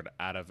 100,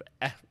 out of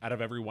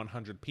every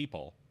 100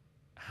 people,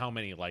 how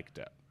many liked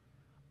it?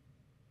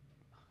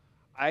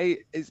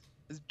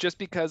 Just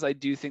because I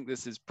do think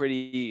this is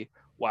pretty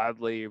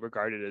widely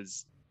regarded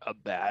as a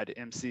bad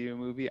MCU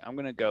movie, I'm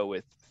gonna go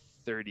with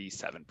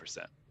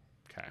 37%.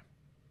 Okay.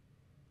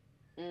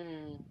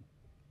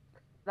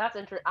 That's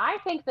interesting. I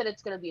think that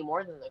it's going to be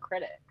more than the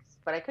critics,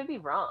 but I could be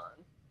wrong.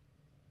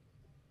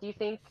 Do you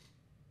think?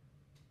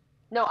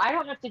 No, I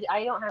don't have to.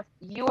 I don't have.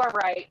 You are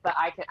right, but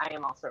I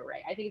am also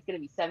right. I think it's going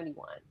to be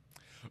 71.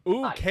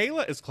 Ooh, Audience.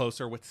 Kayla is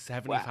closer with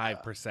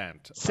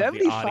 75% of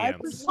the 75%?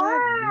 audience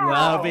Wow.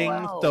 loving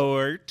Wow.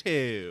 Thor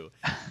 2.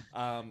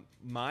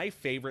 My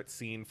favorite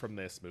scene from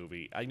this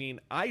movie, I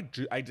mean, I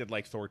did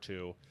like Thor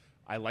 2.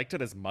 I liked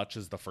it as much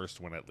as the first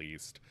one, at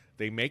least.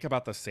 They make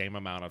about the same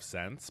amount of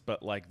sense,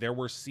 but like there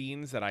were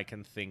scenes that I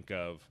can think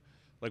of.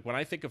 Like when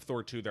I think of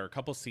Thor 2, there are a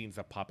couple scenes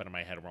that pop into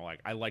my head where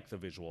like I like the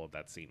visual of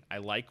that scene. I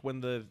like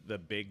when the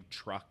big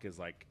truck is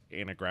like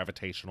in a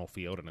gravitational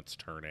field and it's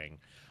turning.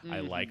 I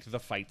Mhm. liked the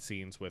fight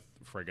scenes with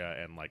Frigga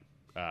and like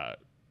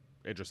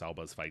Idris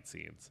Elba's fight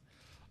scenes.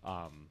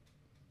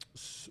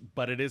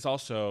 But it is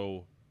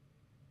also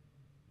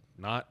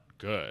not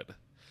good.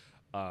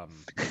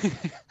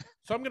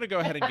 So I'm going to go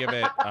ahead and give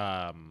it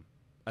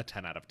a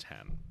 10 out of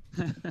 10.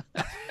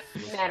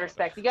 Mad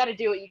respect. You got to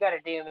do what you got to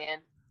do, man.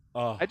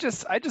 Oh, I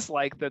just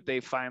like that they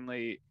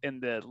finally in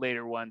the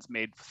later ones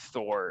made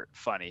Thor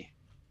funny,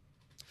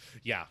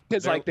 yeah.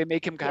 because They're- like they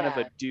make him kind of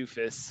Yeah. a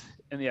doofus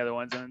in the other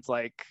ones, and it's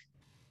like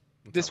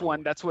it's this not one.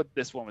 really- That's what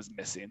this one was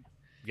missing.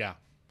 Yeah.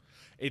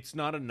 It's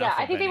not enough. Yeah,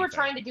 I of think they were anything.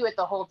 trying to do it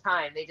the whole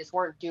time. They just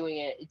weren't doing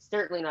it. It's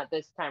certainly not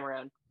this time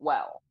around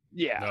well.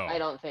 Yeah. No. I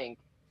don't think.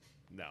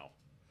 No.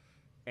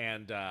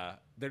 And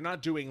they're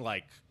not doing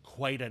like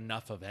quite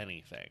enough of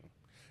anything.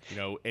 You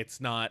know,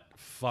 it's not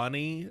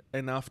funny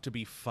enough to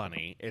be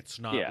funny. It's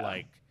not Yeah.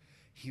 like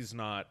he's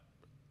not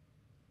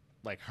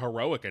like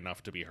heroic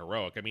enough to be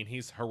heroic. I mean,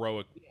 he's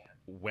heroic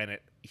when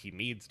he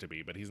needs to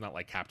be, but he's not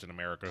like Captain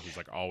America who's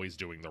like always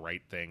doing the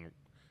right thing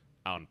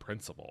on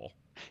principle.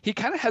 He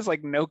kind of has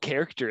like no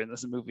character in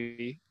this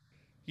movie.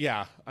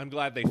 Yeah, I'm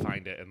glad they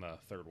find it in the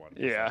third one.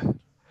 Yeah.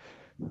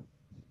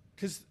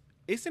 Because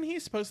isn't he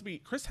supposed to be...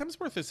 Chris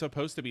Hemsworth is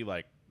supposed to be,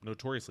 like,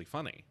 notoriously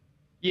funny.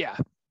 Yeah.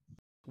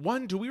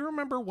 Do we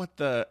remember what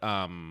the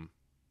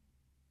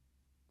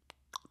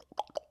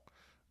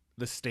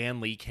Stan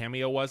Lee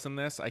cameo was in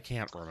this? I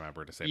can't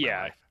remember to save my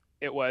Yeah. life.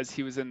 It was.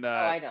 He was in the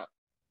I don't.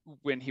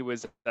 when he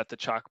was at the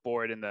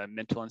chalkboard in the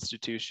mental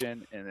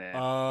institution, and then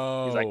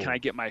Oh. he's like, "Can I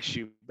get my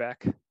shoe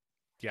back?"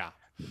 Yeah.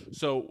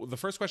 So the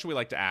first question we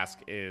like to ask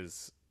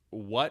is,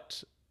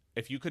 what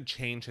if you could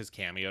change his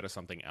cameo to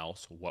something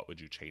else, what would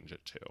you change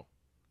it to?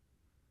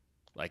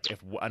 Like, if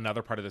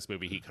another part of this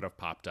movie he could have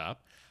popped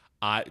up,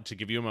 to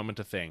give you a moment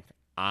to think,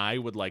 I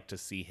would like to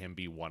see him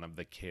be one of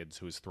the kids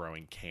who's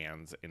throwing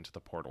cans into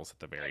the portals at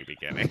the very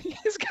beginning.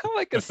 He's got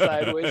like a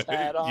sideways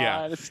hat on,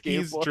 Yeah, a He's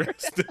skateboard.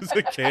 dressed as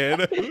a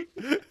kid.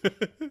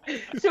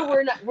 So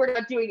we're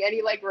not doing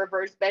any like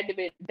reverse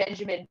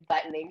Benjamin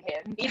buttoning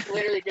him. He's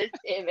literally just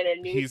him in a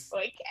new He's-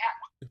 toy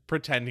cap.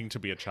 Pretending to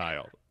be a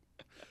child.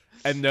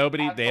 And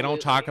they don't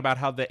talk Absolutely. about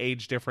how the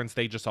age difference,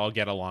 they just all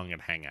get along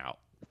and hang out.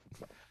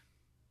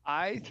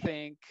 I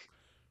think,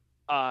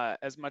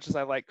 as much as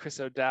I like Chris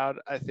O'Dowd,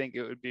 I think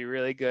it would be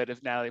really good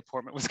if Natalie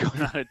Portman was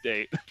going on a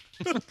date.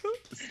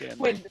 Stanley.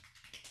 When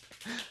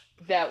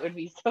that would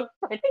be so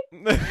funny.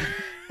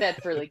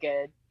 That's really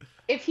good.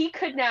 If he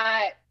could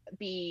not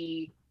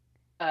be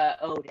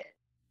Odin,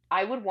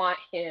 I would want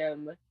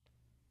him.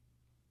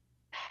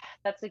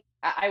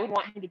 I would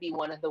want him to be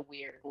one of the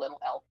weird little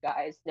elf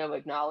guys. No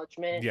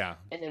acknowledgement. Yeah.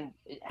 And then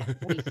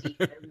we see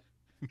him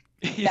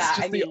He's die.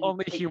 just the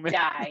only like, human.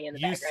 die in the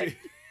You background.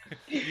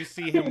 you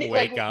see him Like,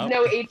 wake up.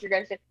 No age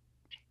regression.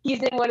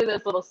 He's in one of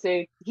those little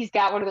suits. He's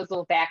got one of those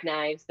little back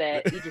knives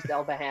that Idris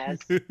Elba has.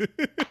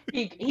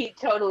 He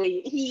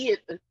totally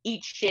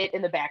eats shit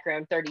in the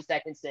background 30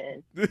 seconds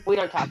in. We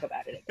don't talk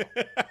about it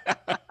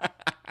anymore.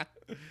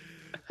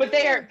 But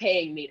they aren't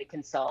paying me to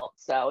consult,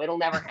 so it'll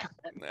never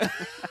happen.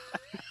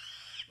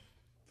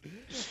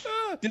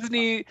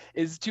 Disney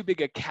is too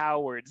big a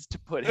cowards to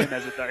put him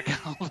as a dark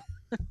elf.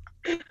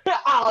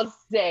 I'll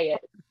say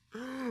it.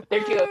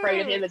 They're too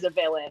afraid of him as a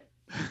villain.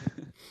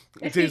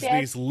 Is he dead?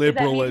 Disney's Does that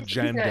liberal mean he's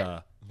not-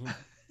 agenda.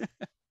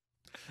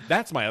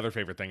 That's my other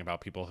favorite thing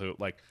about people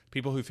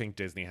who think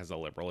Disney has a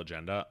liberal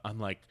agenda. I'm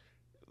like,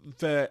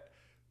 so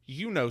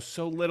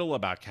little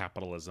about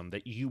capitalism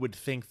that you would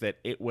think that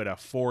it would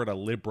afford a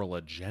liberal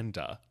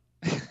agenda.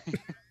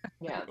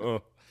 Yeah.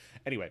 Ugh.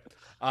 Anyway,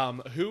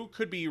 who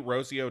could be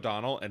Rosie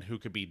O'Donnell and who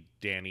could be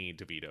Danny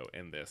DeVito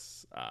in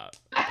this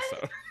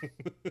episode?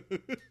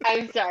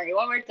 I'm sorry.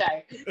 One more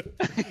time.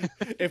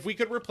 If we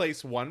could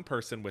replace one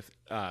person with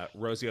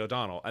Rosie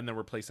O'Donnell and then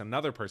replace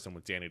another person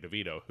with Danny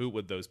DeVito, who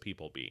would those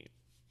people be?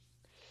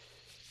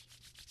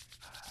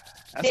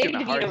 Asking Danny the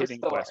DeVito hard-hitting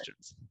is Thor.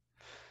 questions.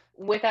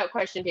 Without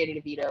question, Danny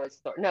DeVito is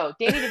Thor. No,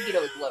 Danny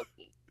DeVito is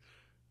Loki.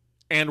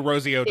 And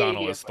Rosie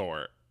O'Donnell DeVito. is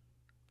Thor.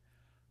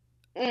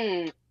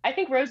 I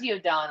think Rosie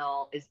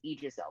O'Donnell is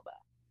Idris Elba.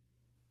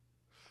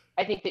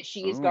 I think that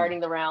she is Ooh. guarding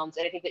the realms,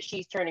 and I think that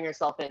she's turning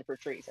herself in for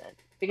treason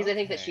because I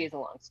think that Okay. she has a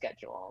long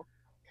schedule.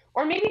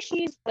 Or maybe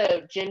she's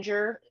the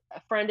ginger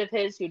friend of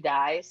his who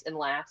dies and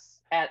laughs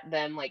at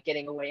them like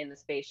getting away in the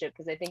spaceship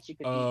because I think she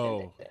could be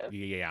Oh, vindictive.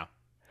 yeah.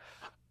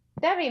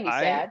 That made me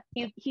I- sad.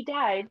 He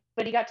died,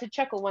 but he got to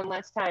chuckle one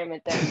last time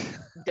at them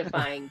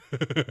defying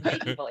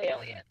evil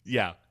aliens.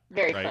 Yeah.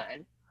 Very Right.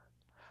 fun.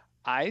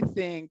 I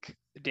think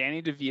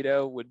Danny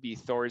DeVito would be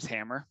Thor's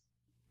hammer.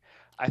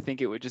 I think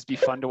it would just be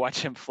fun to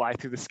watch him fly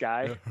through the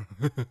sky,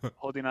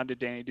 holding on to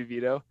Danny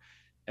DeVito.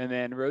 And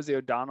then Rosie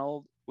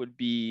O'Donnell would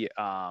be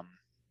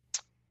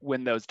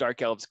when those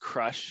dark elves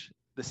crush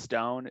the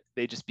stone,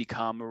 they just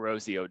become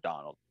Rosie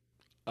O'Donnell.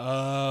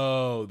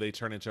 Oh, they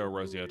turn into a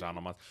Rosie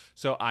O'Donnell monster.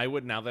 So I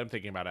would, now that I'm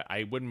thinking about it,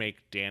 I would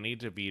make Danny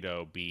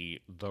DeVito be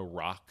the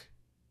rock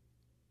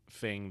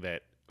thing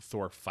that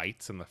Thor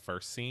fights in the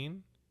first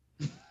scene.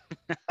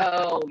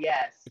 Oh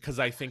yes. Because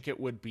I think it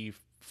would be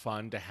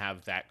fun to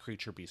have that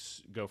creature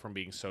go from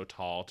being so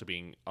tall to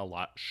being a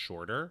lot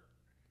shorter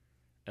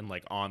and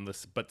like on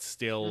this, but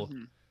still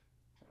Mhm.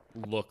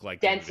 look like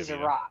Dense Danny as a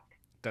DeVito. rock.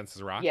 Dense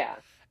as a rock. Yeah.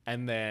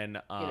 And then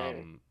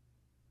know.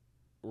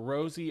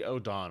 Rosie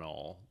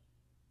O'Donnell,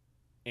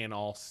 in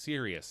all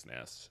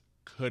seriousness,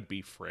 could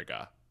be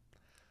Frigga.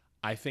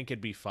 I think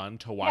it'd be fun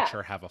to watch Yeah.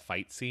 her have a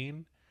fight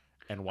scene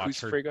and watch Who's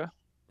her. Frigga?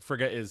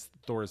 Frigga is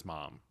Thor's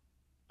mom.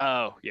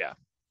 Oh, yeah.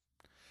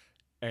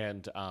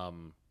 And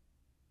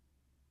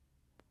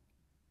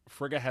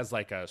Frigga has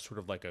like a sort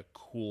of like a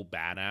cool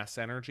badass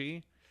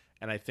energy.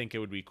 And I think it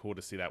would be cool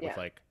to see that with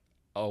Yeah. like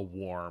a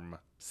warm,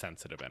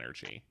 sensitive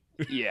energy.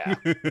 Yeah.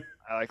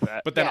 I like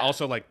that. But then Yeah.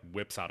 also like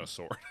whips out a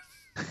sword.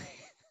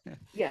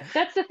 Yeah,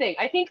 that's the thing.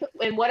 I think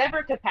in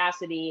whatever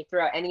capacity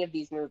throughout any of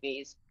these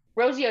movies,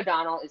 Rosie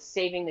O'Donnell is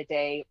saving the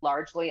day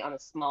largely on a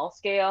small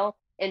scale,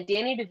 and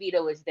Danny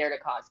DeVito is there to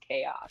cause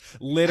chaos.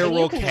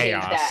 Literal can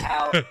change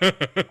chaos.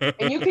 that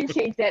And you can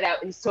change that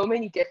out in so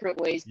many different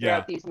ways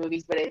throughout Yeah. these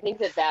movies, but I think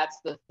that that's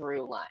the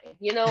through line.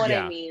 You know what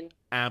Yeah. I mean?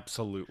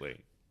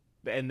 Absolutely.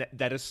 And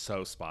that is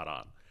so spot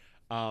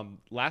on.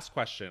 Last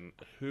question.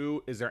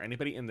 Is there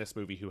anybody in this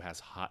movie who has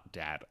hot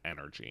dad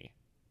energy?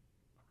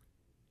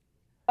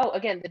 Oh,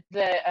 again,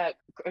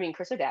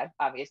 Chris O'Dowd,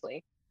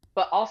 obviously,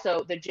 but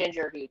also the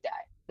ginger who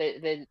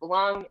died, the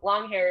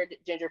long-haired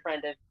ginger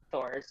friend of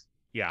Thor's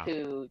Yeah.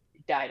 who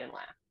died and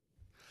laughed.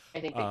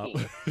 I think that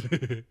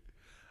he.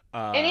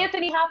 And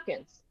Anthony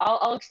Hopkins.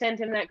 I'll extend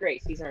him that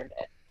grace. He's earned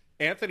it.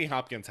 Anthony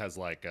Hopkins has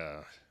like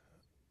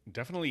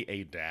definitely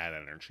a dad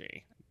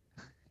energy.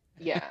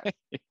 Yeah.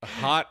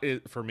 Hot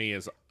for me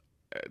is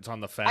it's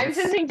on the fence. I'm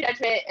sensing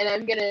judgment, and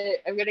I'm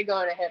gonna go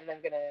on ahead and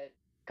I'm gonna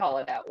call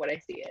it out when I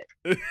see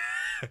it.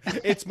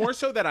 It's more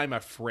so that I'm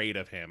afraid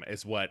of him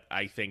is what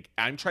I think.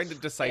 I'm trying to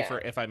decipher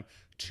if I'm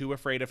too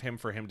afraid of him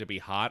for him to be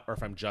hot or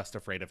if I'm just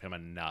afraid of him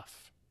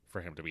enough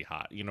for him to be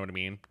hot. You know what I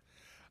mean?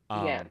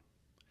 Yeah.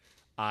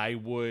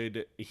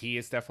 He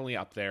is definitely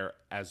up there,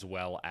 as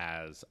well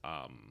as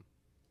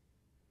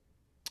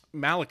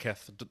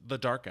Malekith, the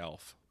dark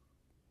elf.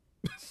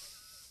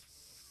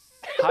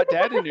 Hot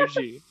dad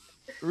energy.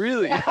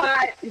 Really?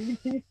 I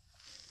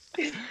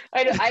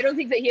don't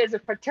think that he has a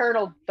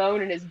paternal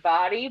bone in his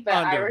body, but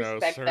I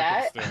respect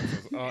that.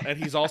 And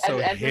he's also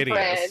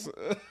hideous.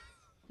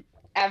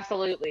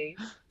 Absolutely.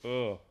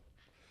 Ugh.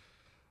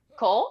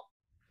 Cole?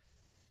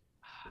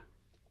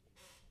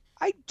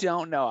 I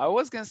don't know. I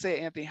was gonna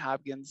say Anthony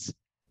Hopkins,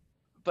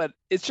 but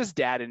it's just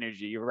dad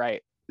energy. You're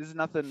right. There's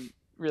nothing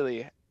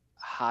really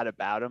hot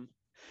about him.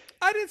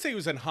 I didn't say he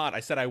was in hot.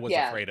 I said I was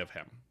afraid of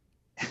him.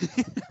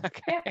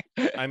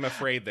 Okay. I'm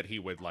afraid that he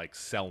would like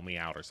sell me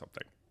out or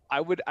something.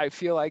 I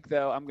feel like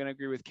though I'm gonna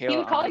agree with Kayla. He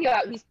would call you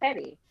out. He's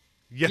petty.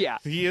 Yeah,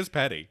 he is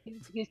petty.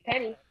 He's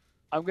petty.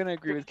 I'm gonna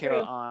agree with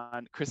Kayla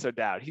on Chris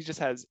O'Dowd. He just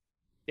has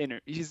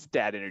he's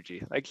dad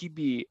energy. Like he'd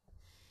be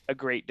a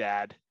great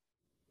dad.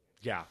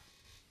 Yeah.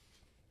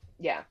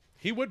 Yeah.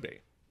 He would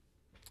be.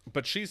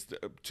 But she's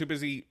too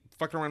busy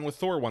fucking around with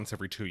Thor once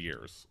every 2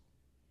 years.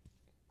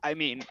 I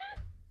mean,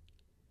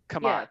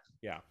 come on.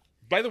 Yeah.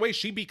 By the way,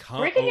 she becomes.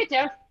 Breaking it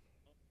down.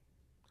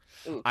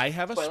 Ooh, I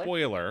have a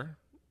spoiler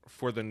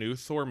for the new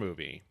Thor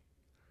movie.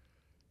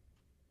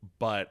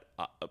 But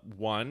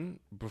one,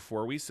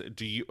 before we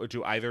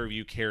do either of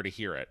you care to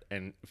hear it?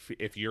 And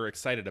if you're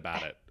excited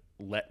about it,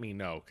 let me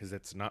know, because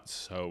it's not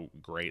so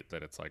great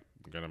that it's like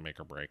gonna make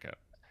or break it.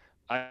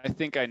 I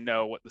think I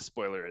know what the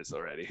spoiler is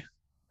already.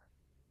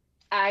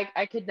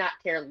 I could not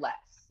care less.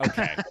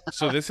 Okay,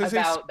 so this is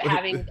about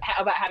having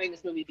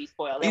this movie be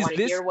spoiled. I want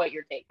to hear what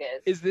your take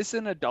is. Is this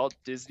an adult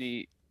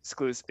Disney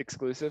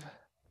exclusive?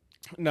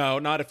 No,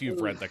 not if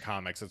you've read the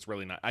comics. It's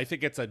really not. I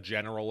think it's a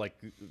general, like,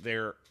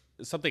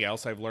 something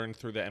else I've learned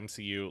through the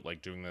MCU,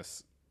 like doing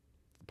this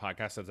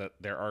podcast, is that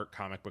there are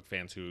comic book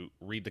fans who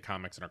read the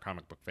comics and are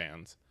comic book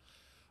fans.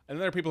 And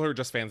there are people who are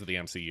just fans of the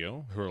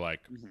MCU who are like,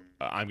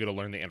 I'm going to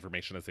learn the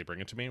information as they bring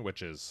it to me,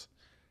 which is,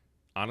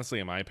 honestly,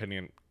 in my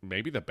opinion,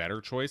 maybe the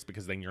better choice,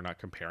 because then you're not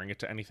comparing it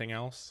to anything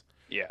else.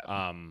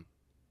 Yeah.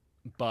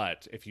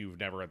 But if you've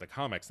never read the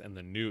comics and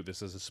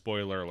this is a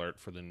spoiler alert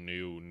for the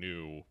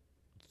new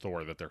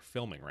Thor that they're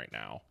filming right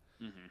now.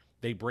 Mm-hmm.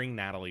 They bring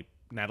Natalie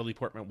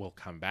Portman will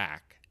come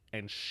back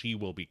and she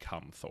will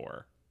become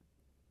Thor.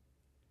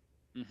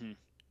 Mm-hmm.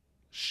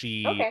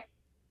 She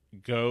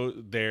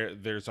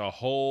there's a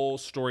whole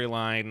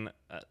storyline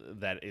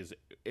that is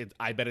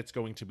I bet it's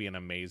going to be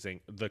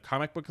the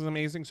comic book is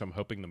amazing, so I'm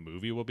hoping the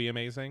movie will be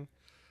amazing.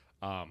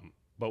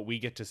 But we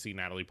get to see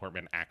Natalie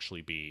Portman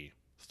actually be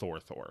Thor.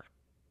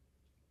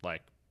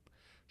 Like,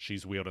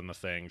 she's wielding the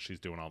thing, she's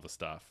doing all the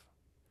stuff.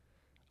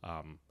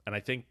 And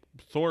I think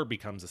Thor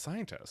becomes a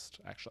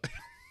scientist, actually.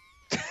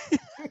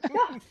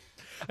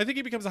 I think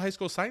he becomes a high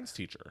school science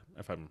teacher,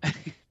 if I'm...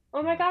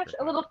 Oh my gosh,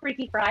 a little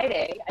Freaky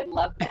Friday. I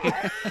love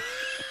that.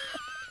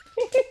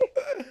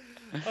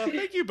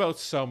 Thank you both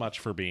so much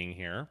for being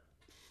here.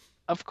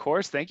 Of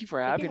course. Thank you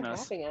for having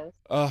us.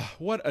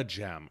 What a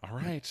gem. All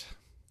right.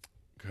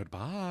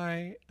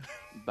 Goodbye.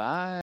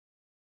 Bye.